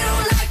 If you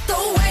don't like the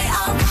way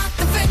I rock,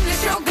 then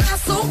finish your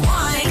glass of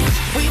wine.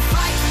 We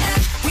fight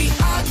and we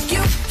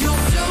argue, you'll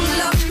still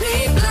love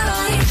me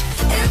blind.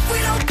 If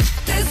we don't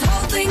this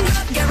whole thing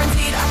up,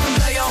 guaranteed I can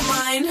blow your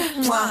mind.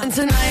 And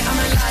tonight I'm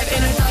alive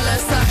in a dollar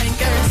sign,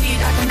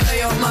 guaranteed I can blow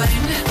your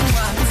mind.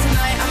 And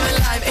tonight I'm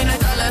alive in a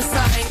dollar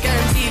sign,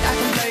 guaranteed I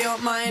can blow your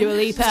mind. Dua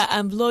Lipa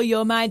and Blow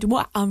Your Mind.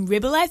 What on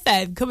Ribble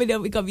FM? Coming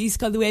up, we got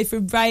music on the way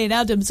from Bryan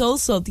Adams.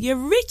 Also, the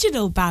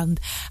original band,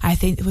 I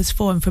think it was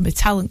formed from a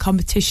talent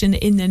competition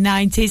in the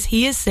 90s.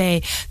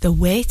 Hearsay, The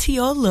Way to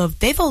Your Love.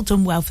 They've all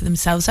done well for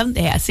themselves, haven't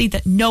they? I see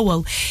that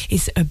Noel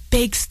is a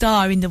big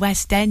star in the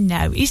West End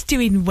now. He's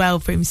doing well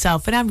for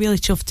himself, and I'm really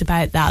chuffed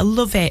about that. I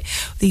love it.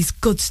 These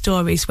good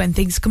stories when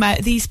things come out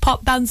of these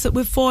pop bands that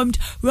were formed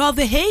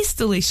rather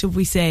hastily, should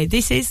we say.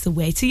 This is The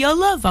Way to Your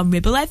Love on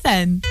Ribble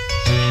FM.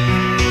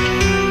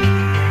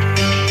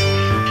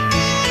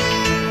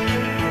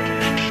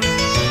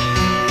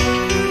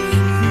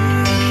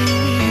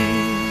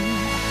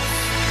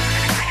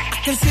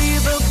 I can see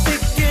the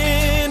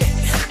beginning,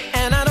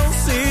 and I don't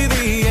see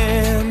the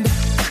end.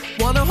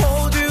 Wanna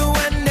hold you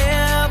and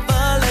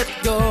never let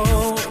go.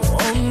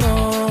 Oh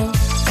no.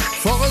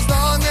 For as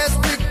long as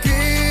we're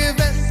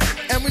given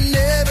and we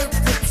never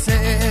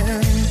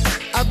pretend,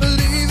 I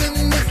believe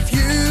in the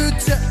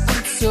future.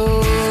 I'm so.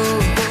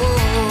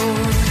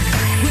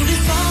 We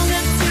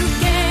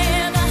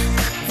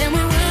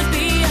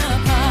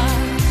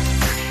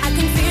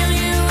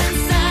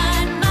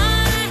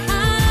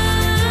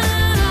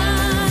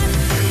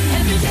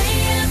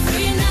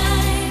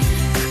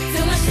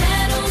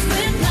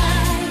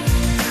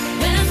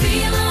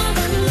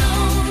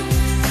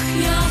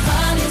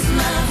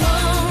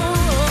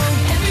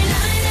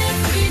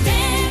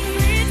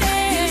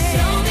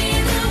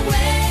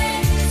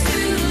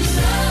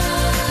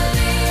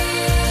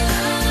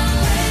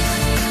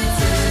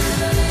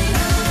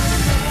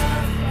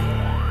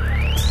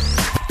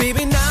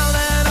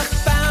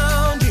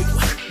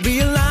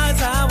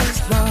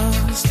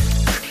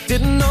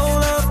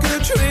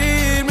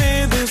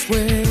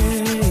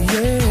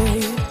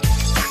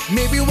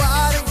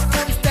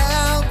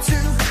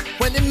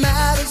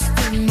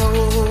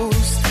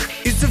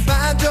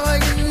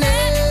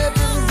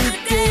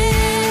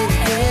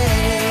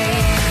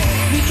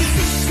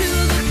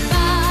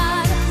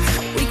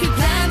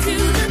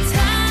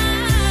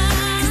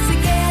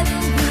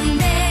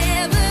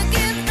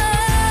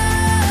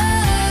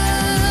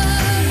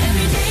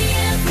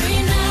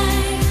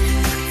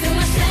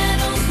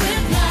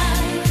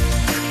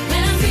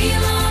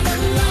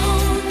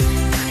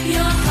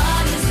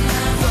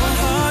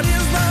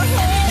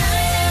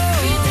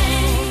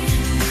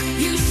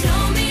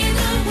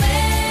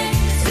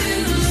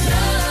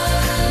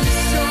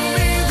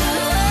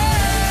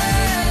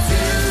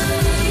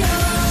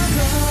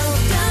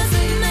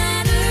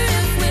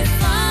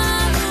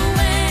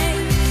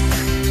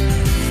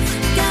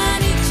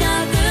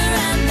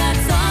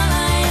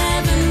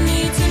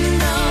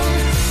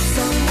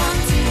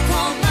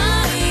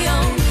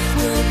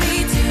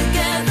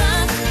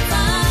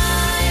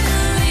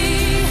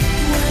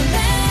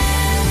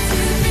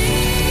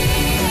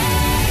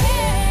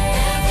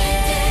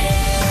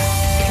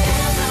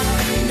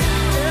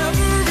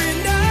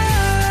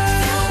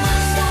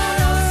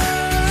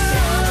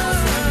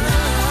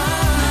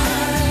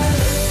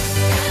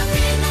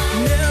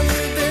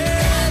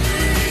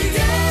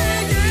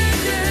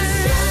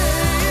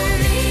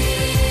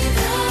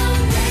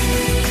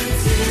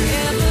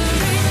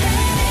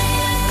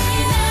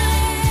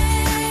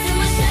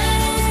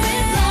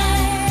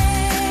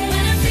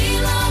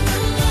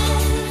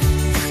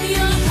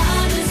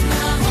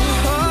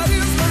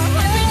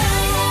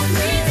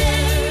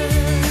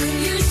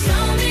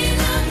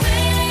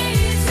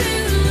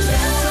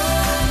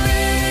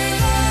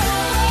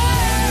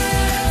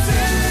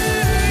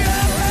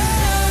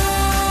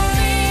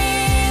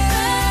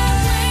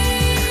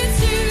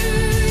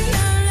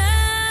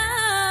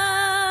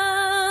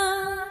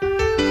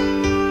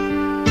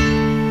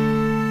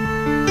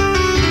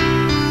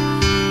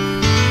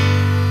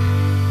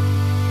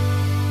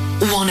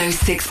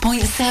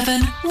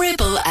 106.7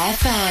 Ribble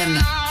FM.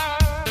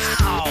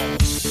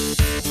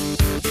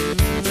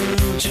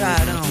 Try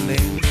it on,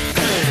 baby.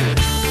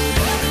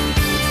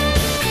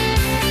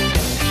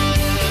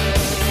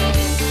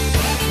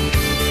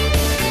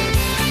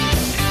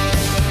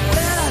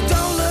 Well, I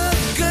don't look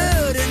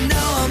good in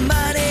no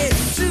money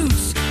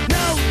suits,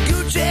 no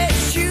Gucci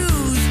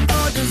shoes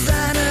or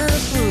designer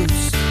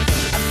boots.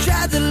 I've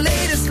tried the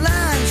latest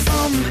lines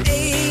from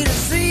A to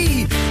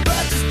Z,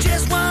 but there's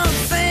just one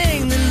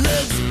thing that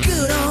looks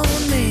good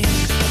on me.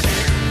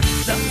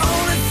 The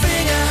only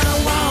thing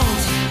I want,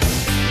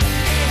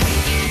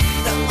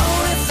 the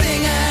only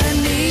thing I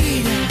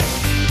need,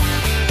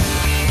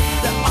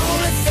 the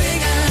only thing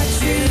I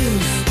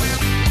choose,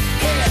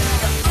 yeah,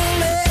 the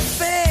only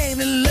thing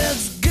that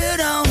looks good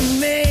on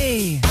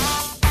me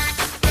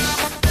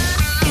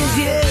is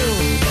you.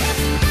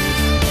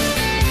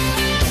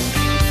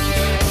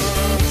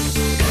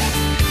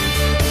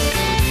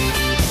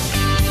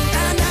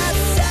 I'm not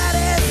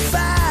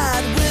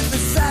satisfied with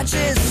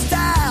Versace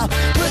style,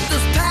 with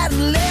those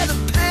patent leather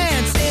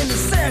pants in the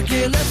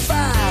circular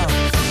file.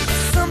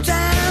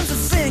 Sometimes I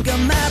think I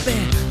might be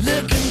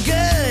looking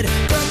good,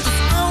 but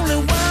there's only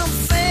one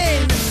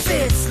thing that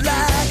fits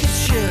like it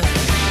should.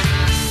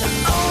 The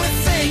only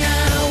thing I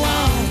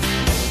want,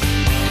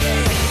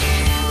 yeah,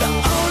 the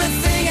only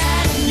thing I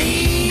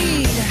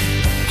need,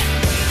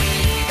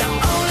 the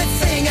only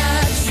thing I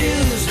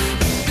choose,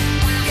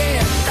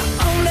 yeah, the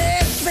only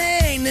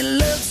thing that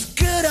looks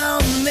good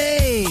on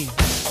me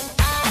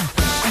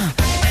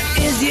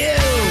is you.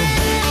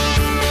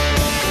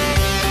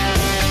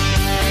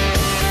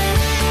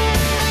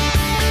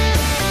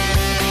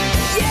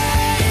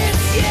 Yeah,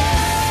 it's you.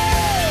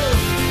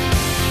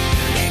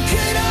 It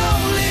could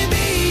only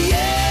be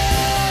you.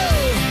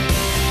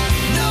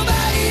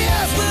 Nobody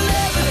else will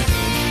ever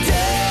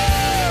do.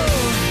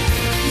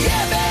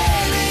 Yeah,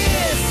 baby,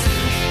 it's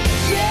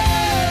you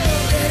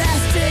that I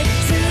stick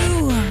to.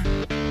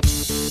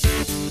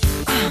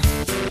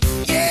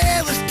 Yeah,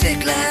 we stick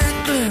like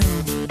glue.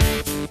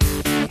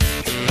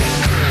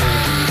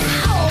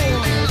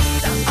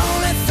 The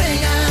only thing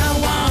I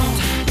want,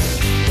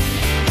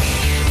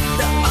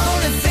 the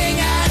only thing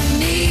I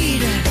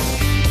need,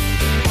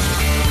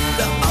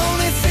 the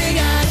only thing I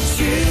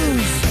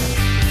choose,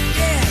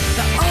 yeah,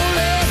 the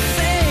only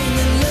thing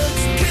that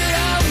looks good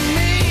on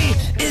me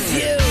is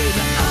you.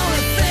 The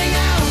only thing I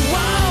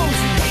want,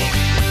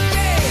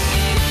 yeah,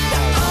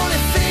 the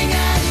only thing I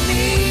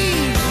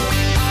need,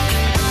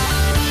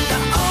 the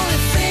only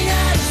thing I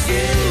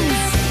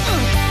choose,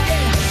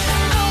 yeah, the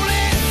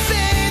only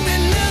thing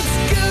that looks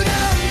good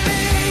on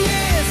me is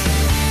you.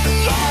 The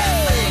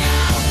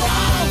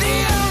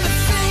only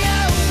thing I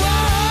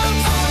want,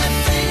 the only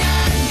thing I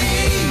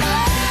need,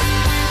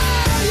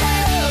 oh,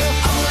 yeah, the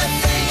only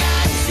thing I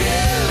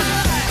choose,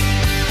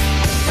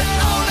 the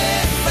only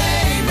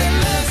thing that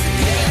looks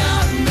good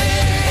on me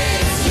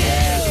is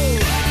you.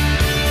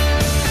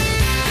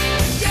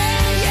 Yeah,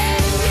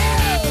 yeah,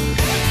 yeah.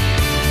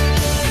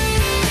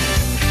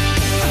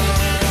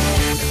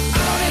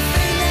 Only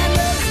thing that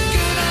looks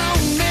good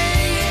on me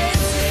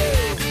is you.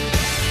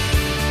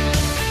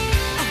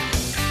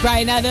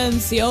 Brian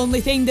Adams, the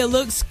only thing that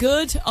looks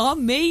good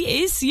on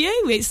me is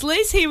you. It's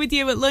Liz here with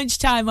you at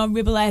lunchtime on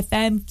Ribble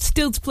FM.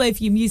 Still to play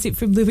for you music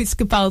from Lewis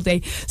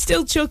Capaldi.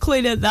 Still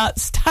chuckling at that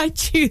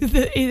statue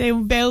that he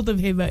unveiled of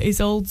him at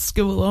his old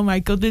school. Oh my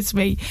goodness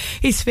me.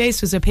 His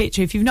face was a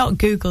picture. If you've not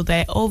Googled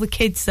it, all the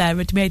kids there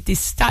had made this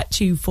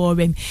statue for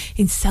him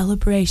in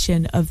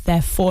celebration of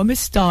their former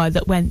star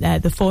that went there,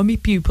 the former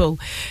pupil.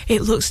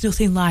 It looks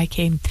nothing like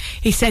him.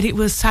 He said it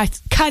was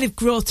kind of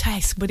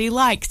grotesque, but he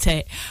liked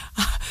it.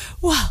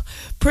 Well,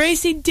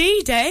 praise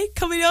indeed, eh?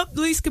 Coming up,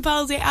 Luis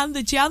Capaldi and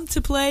the Jam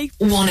to play.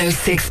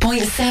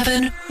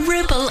 106.7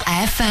 Ribble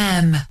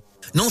FM.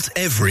 Not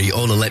every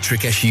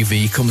all-electric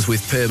SUV comes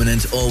with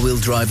permanent all-wheel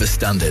drive as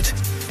standard.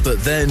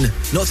 But then,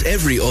 not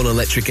every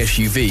all-electric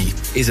SUV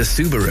is a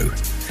Subaru.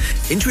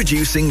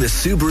 Introducing the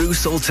Subaru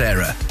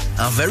Solterra,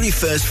 our very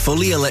first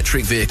fully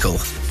electric vehicle.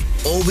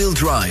 All-wheel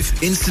drive,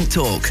 instant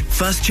torque,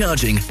 fast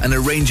charging, and a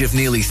range of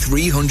nearly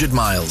 300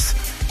 miles.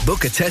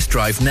 Book a test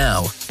drive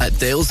now at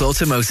Dales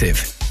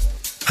Automotive.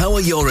 Power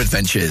your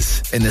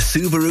adventures in the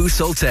Subaru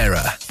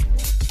Solterra.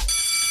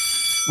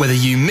 Whether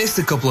you missed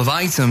a couple of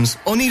items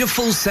or need a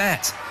full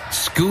set,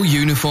 school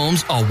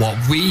uniforms are what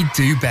we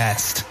do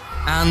best.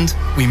 And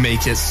we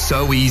make it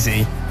so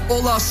easy.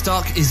 All our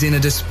stock is in a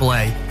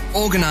display,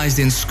 organised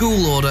in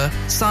school order,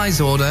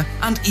 size order,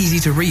 and easy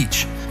to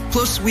reach.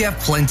 Plus, we have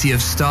plenty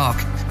of stock.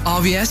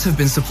 RVS have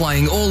been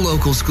supplying all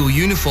local school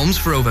uniforms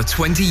for over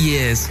 20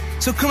 years.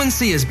 So come and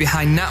see us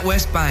behind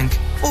NatWest Bank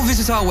or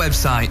visit our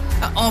website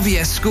at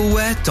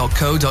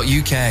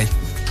rvsschoolwear.co.uk.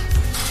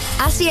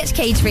 SEH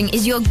Catering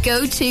is your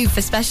go-to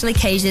for special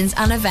occasions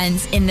and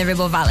events in the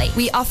Ribble Valley.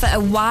 We offer a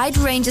wide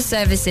range of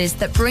services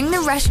that bring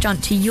the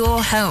restaurant to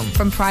your home,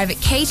 from private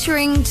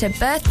catering to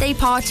birthday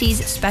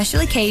parties,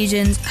 special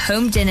occasions,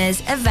 home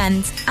dinners,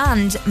 events,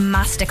 and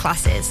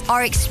masterclasses.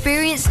 Our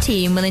experienced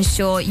team will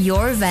ensure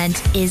your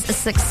event is a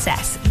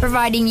success,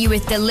 providing you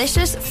with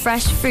delicious,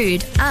 fresh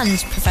food and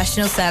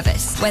professional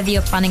service. Whether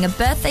you're planning a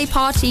birthday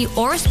party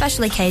or a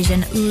special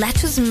occasion,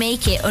 let us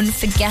make it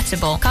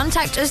unforgettable.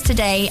 Contact us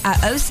today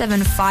at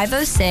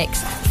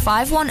 07506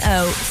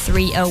 510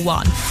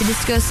 301 to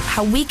discuss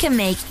how we can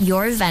make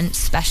your event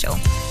special.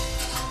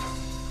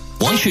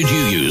 Why should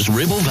you use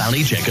Ribble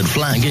Valley Checkered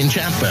Flag in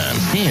Chatburn?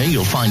 Here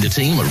you'll find a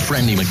team of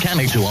friendly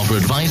mechanics who offer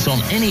advice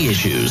on any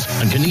issues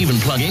and can even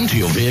plug into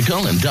your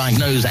vehicle and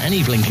diagnose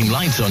any blinking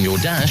lights on your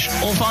dash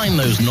or find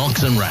those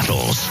knocks and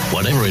rattles.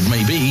 Whatever it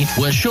may be,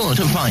 we're sure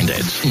to find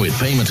it. With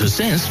Payment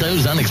Assist,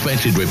 those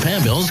unexpected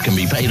repair bills can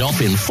be paid off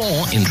in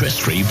 4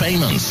 interest-free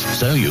payments,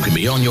 so you can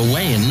be on your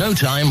way in no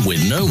time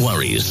with no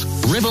worries.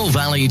 Ribble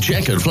Valley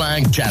Checkered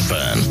Flag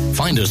Chatburn.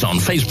 Find us on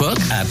Facebook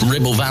at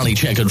Ribble Valley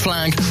Checkered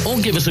Flag or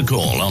give us a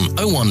call on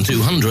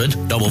 01200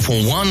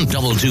 441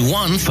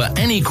 221 for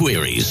any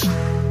queries.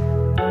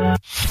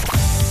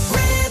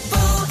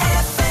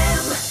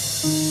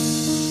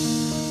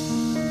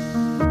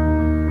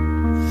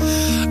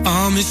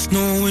 I miss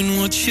knowing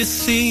what you're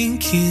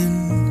thinking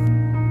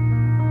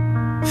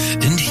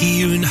and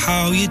hearing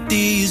how your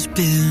day has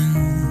been.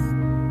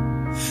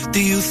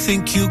 Do you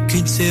think you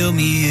can tell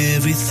me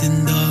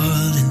everything,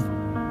 darling,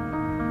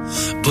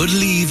 but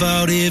leave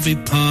out every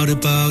part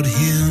about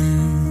him?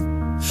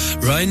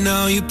 Right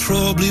now you're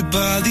probably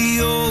by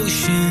the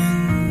ocean,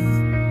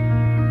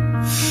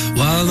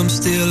 while I'm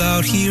still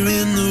out here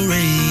in the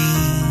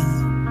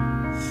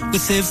rain.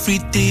 With every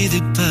day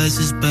that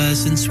passes by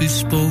since we've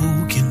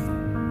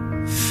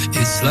spoken,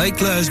 it's like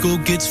Glasgow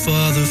gets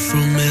farther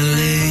from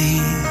LA.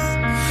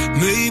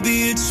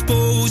 Maybe it's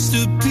supposed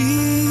to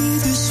be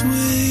this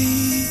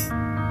way,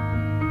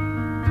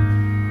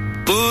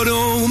 but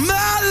oh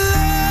my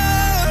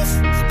love,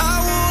 I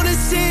wanna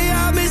say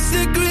I miss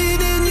the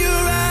green in your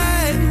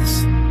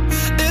eyes.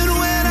 And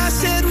when I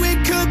said we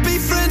could be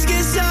friends,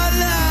 guess I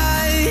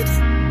lied.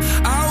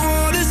 I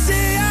wanna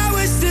say I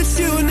wish that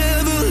you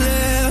never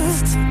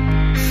left.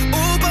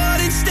 Oh,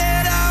 but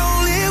instead I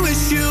only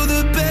wish you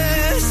the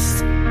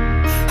best. I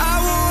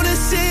wanna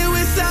say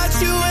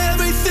without you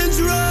everything's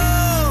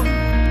wrong,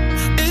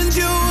 and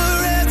you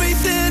were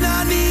everything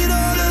I need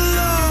all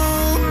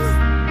along.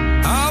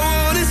 I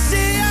wanna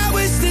say I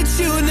wish that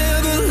you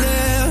never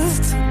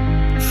left.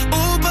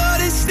 Oh,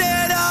 but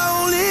instead I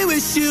only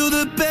wish you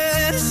the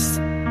best.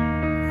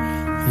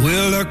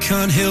 Well, I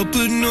can't help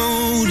but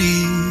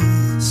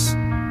notice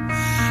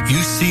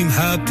you seem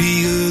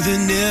happier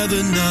than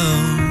ever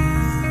now,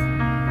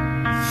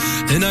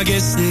 and I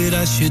guess that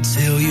I should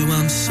tell you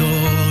I'm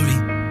sorry.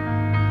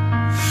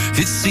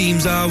 It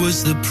seems I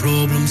was the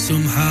problem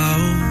somehow.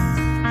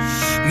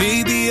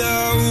 Maybe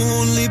I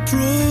only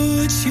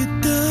brought you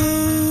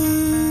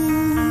down,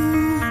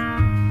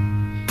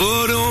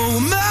 but oh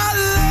my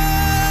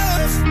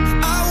love,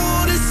 I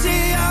wanna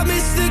say I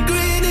miss the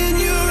green in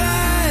your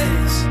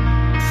eyes.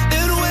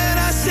 And when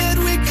I said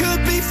we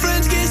could be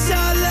friends, guess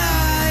I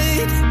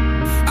lied.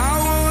 I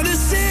wanna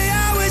say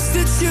I wish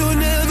that you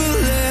never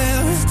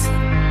left.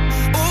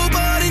 Oh,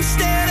 but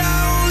instead I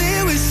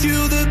only wish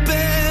you the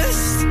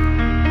best.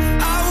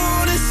 I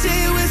wanna say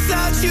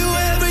without you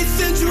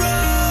everything's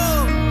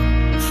wrong,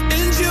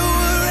 and you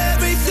were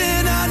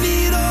everything I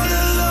need all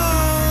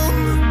along.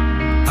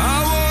 I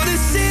wanna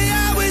say I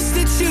wish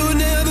that you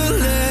never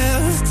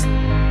left.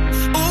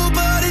 Oh,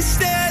 but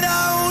instead I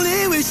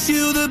only wish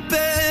you the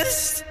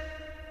best.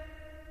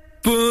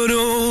 But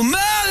oh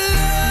my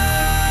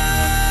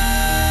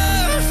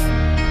love,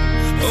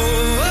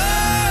 oh,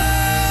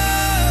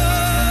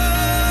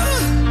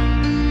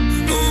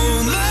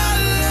 oh my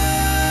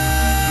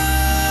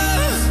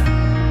love,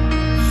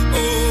 oh.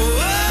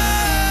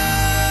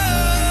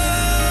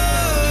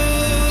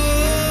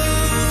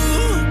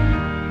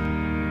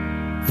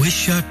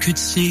 Wish I could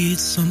say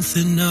it's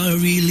something I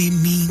really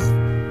mean,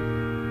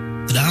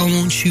 that I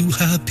want you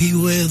happy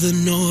whether or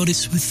not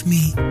it's with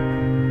me.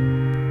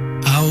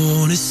 I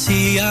wanna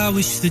say I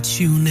wish that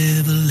you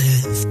never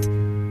left.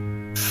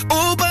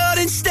 Oh, but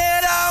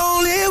instead I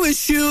only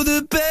wish you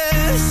the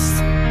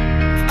best.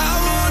 I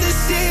wanna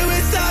say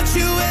without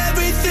you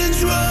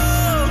everything's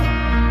wrong,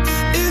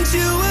 and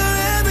you were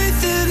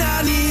everything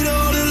I need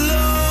all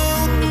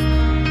along.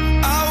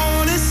 I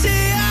wanna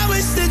say I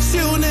wish that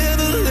you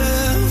never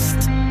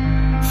left.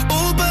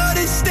 Oh, but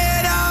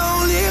instead I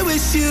only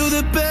wish you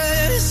the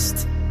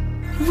best.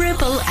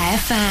 Ribble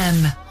FM.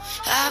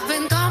 I've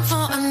been gone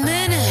for a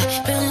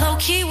minute, been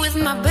low-key with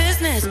my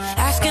business,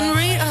 asking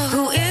Rita,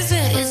 who is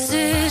it? Is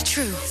it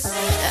true?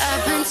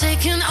 I've been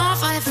taking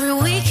off every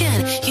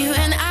weekend, you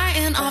and I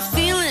in our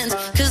feelings,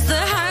 'cause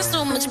the high's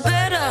so much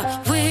better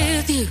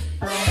with you.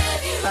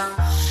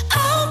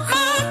 Oh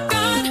my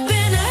God,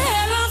 been a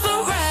hell of a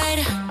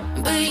ride,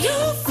 but you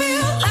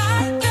feel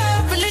like a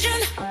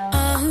religion.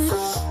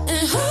 And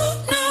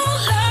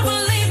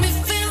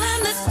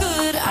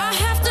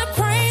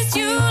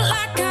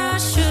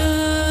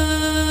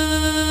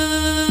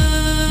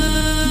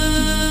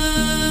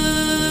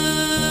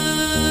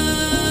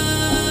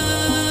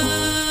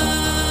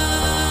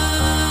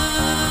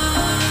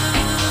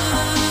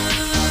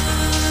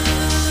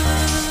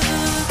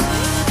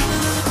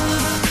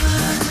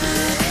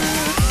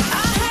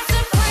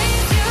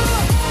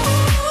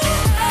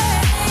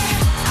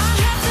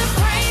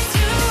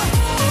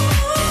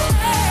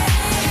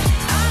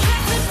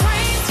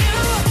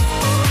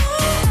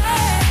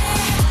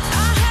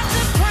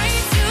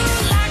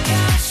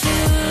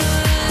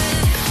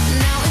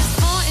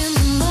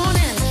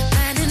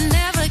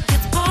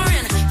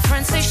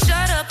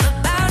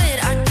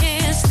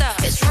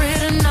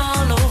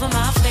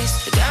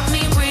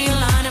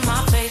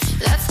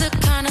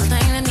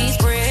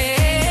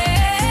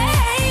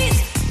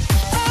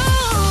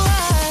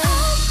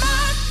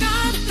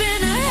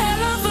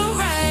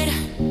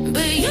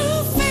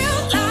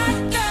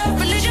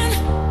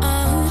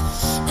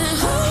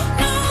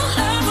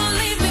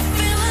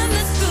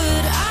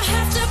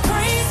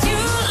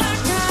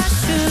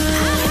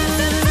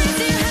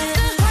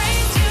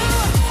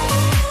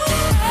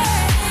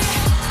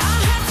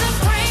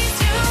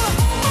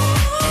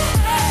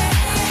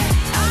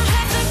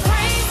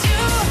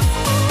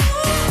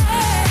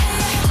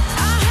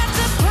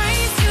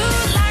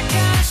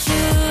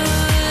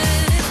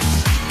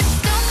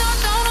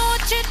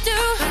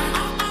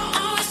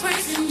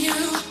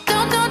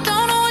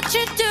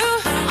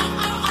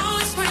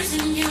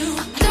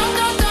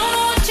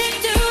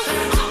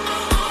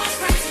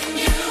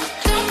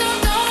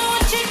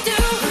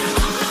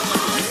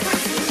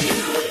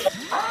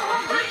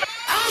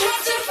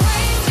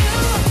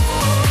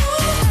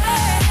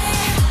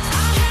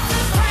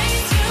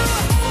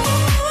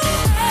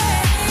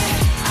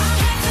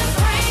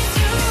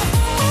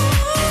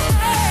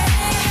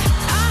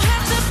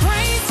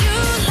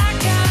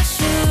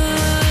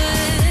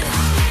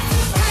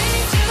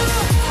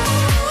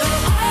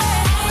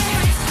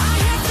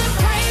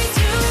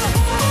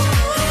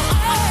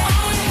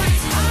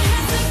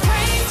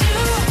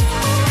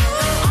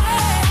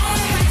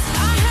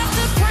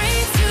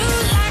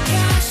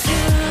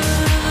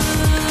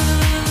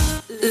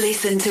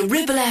Listen to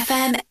Ribble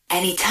FM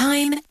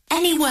anytime,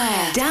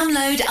 anywhere.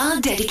 Download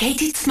our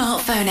dedicated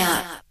smartphone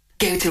app.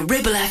 Go to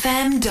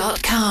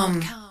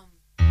ribblefm.com.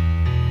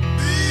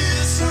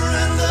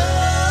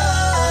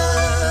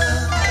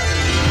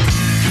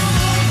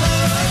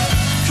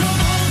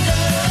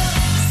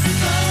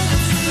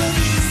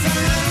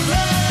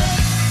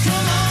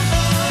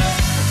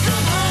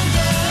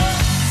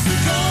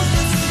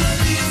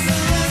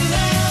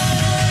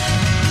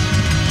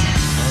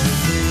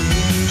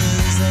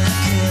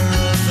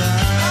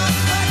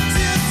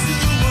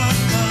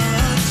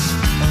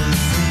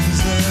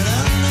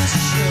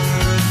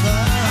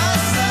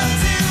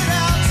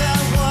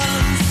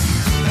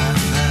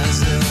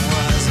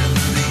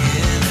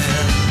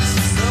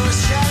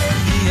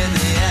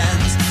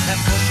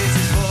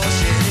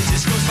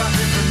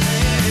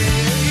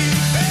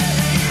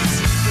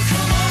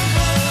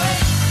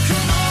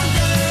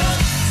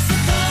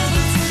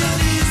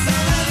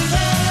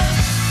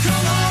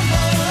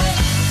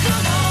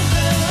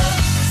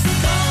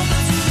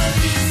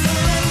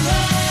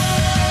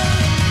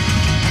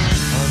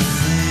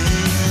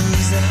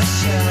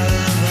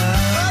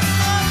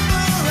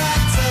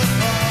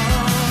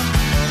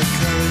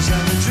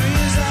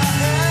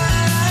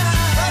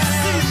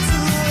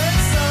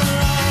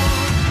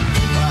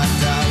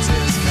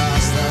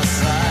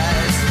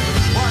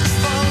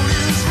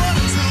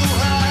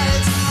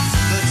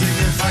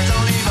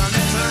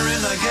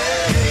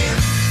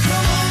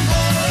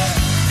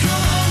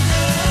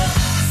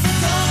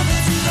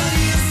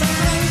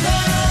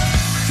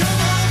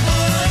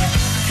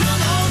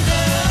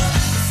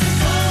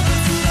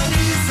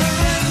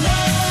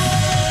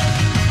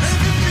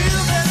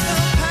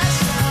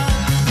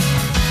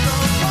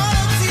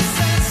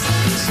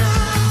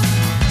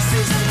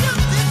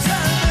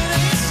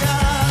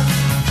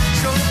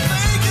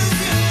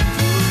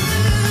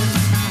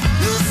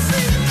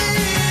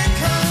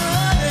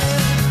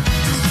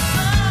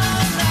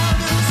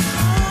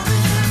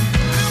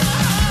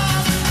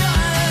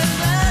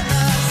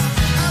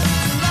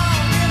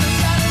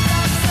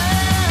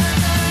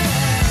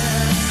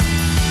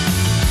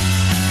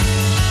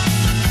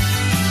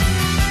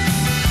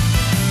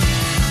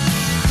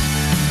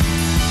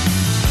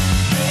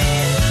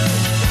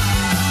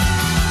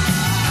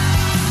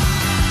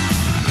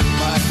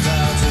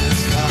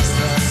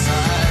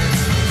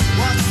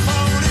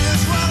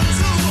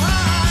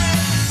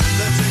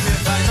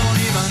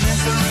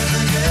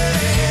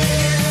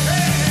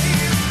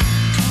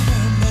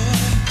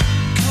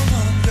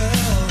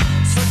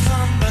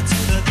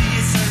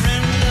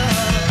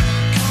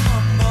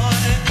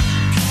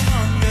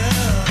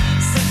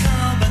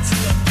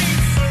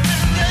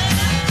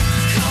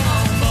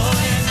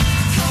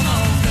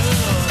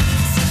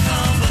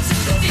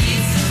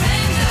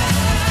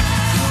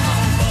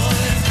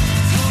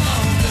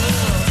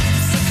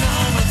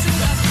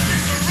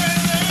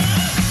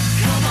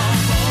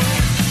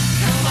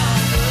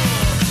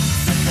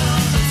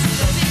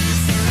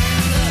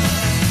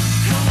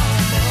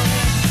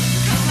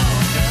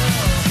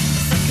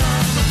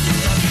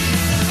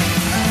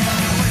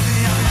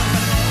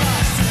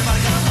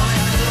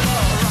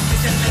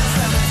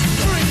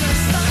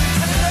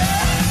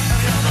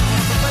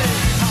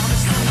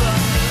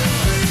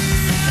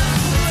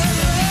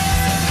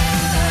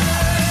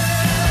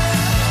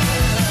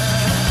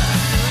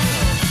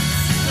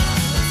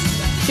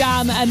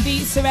 And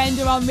Beat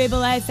Surrender on Ribble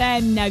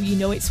FM. Now, you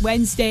know it's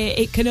Wednesday.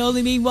 It can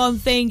only mean one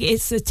thing.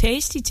 It's a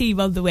tasty team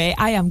on the way.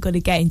 I am going to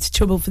get into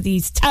trouble for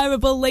these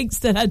terrible links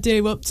that I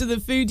do up to the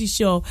foodie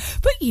show.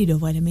 But you know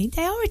what I mean.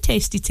 They are a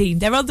tasty team.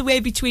 They're on the way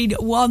between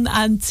 1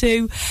 and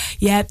 2.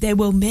 Yeah, they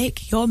will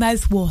make your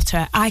mouth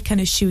water. I can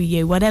assure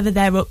you, whatever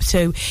they're up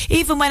to.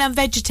 Even when I'm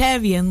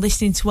vegetarian,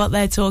 listening to what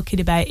they're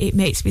talking about, it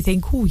makes me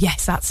think, oh,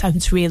 yes, that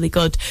sounds really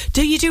good.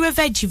 Do you do a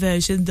veggie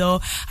version,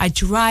 though? I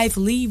drive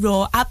Lee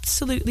Raw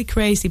absolutely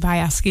crazy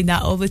by asking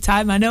that all the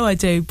time. I know I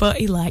do, but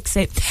he likes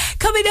it.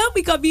 Coming up,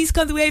 we got music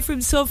on the way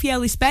from Sophie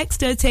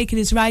Ellis-Bextor, taking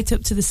us right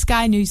up to the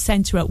Sky News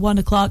Centre at 1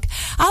 o'clock.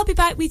 I'll be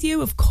back with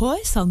you, of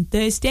course, on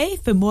Thursday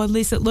for more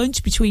Liz at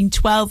Lunch between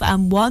 12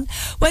 and 1.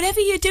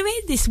 Whatever you're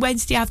doing this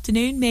Wednesday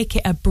afternoon, make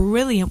it a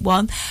brilliant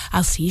one.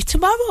 I'll see you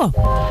tomorrow.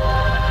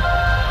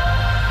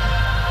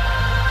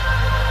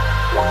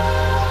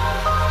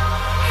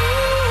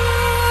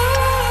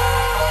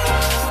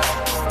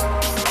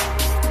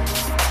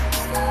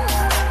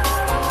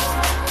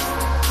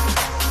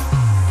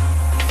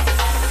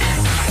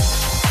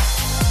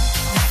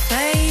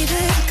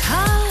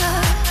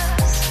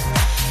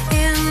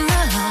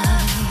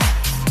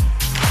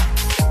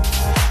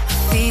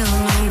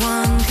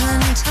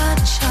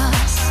 Touch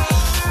us,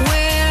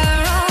 we're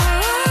alright.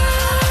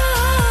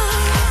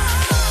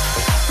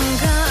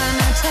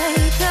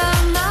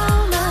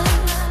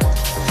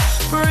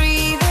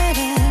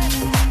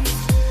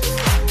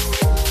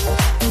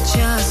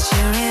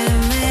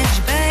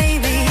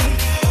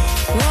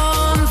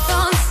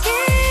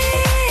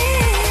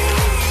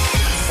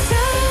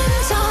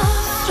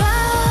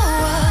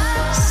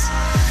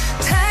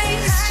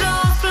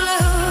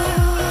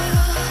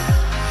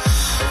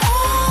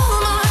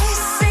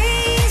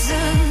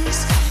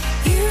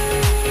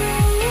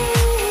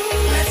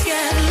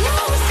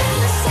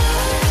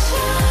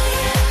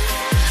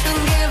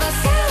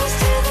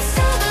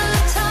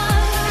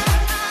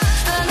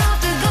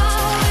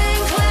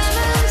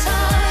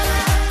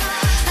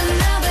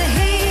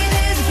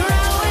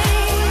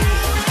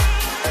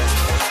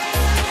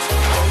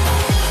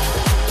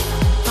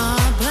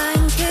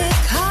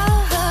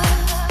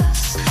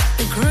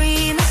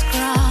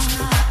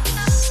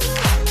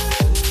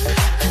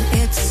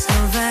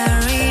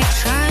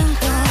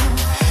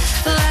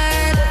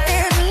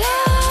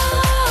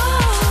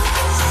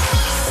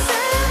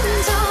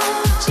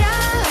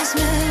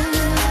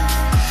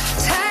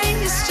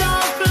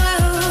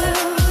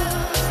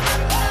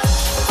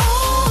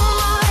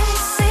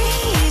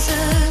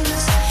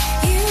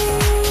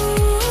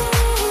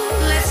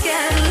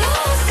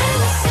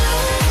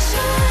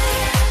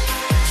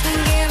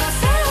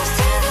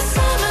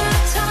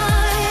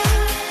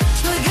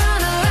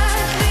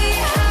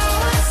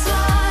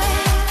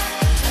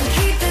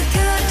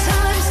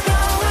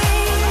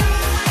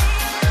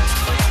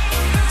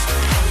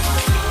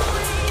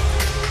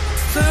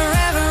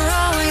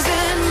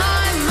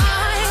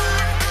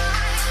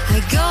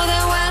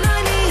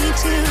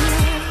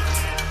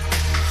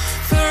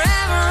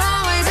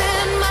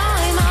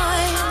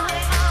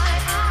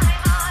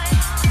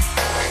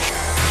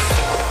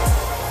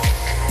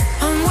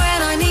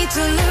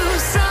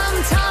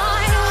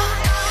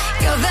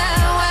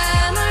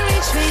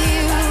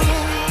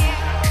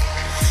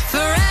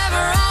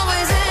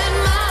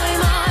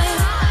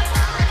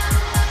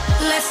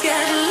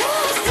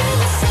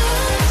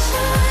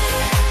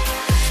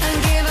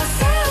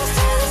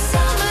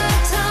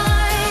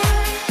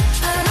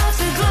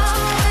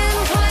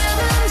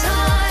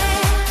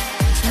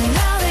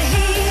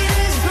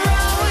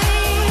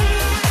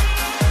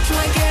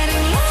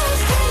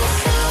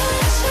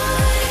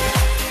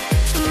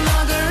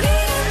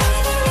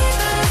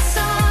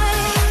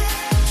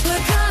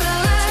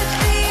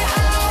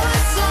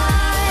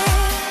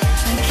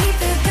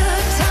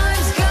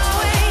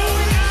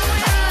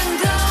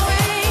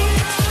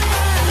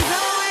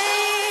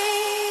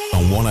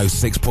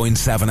 106.7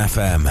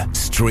 FM,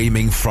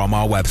 streaming from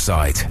our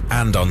website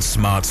and on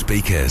smart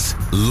speakers.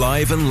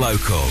 Live and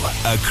local,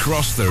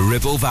 across the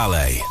Ribble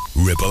Valley.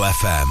 Ribble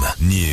FM News.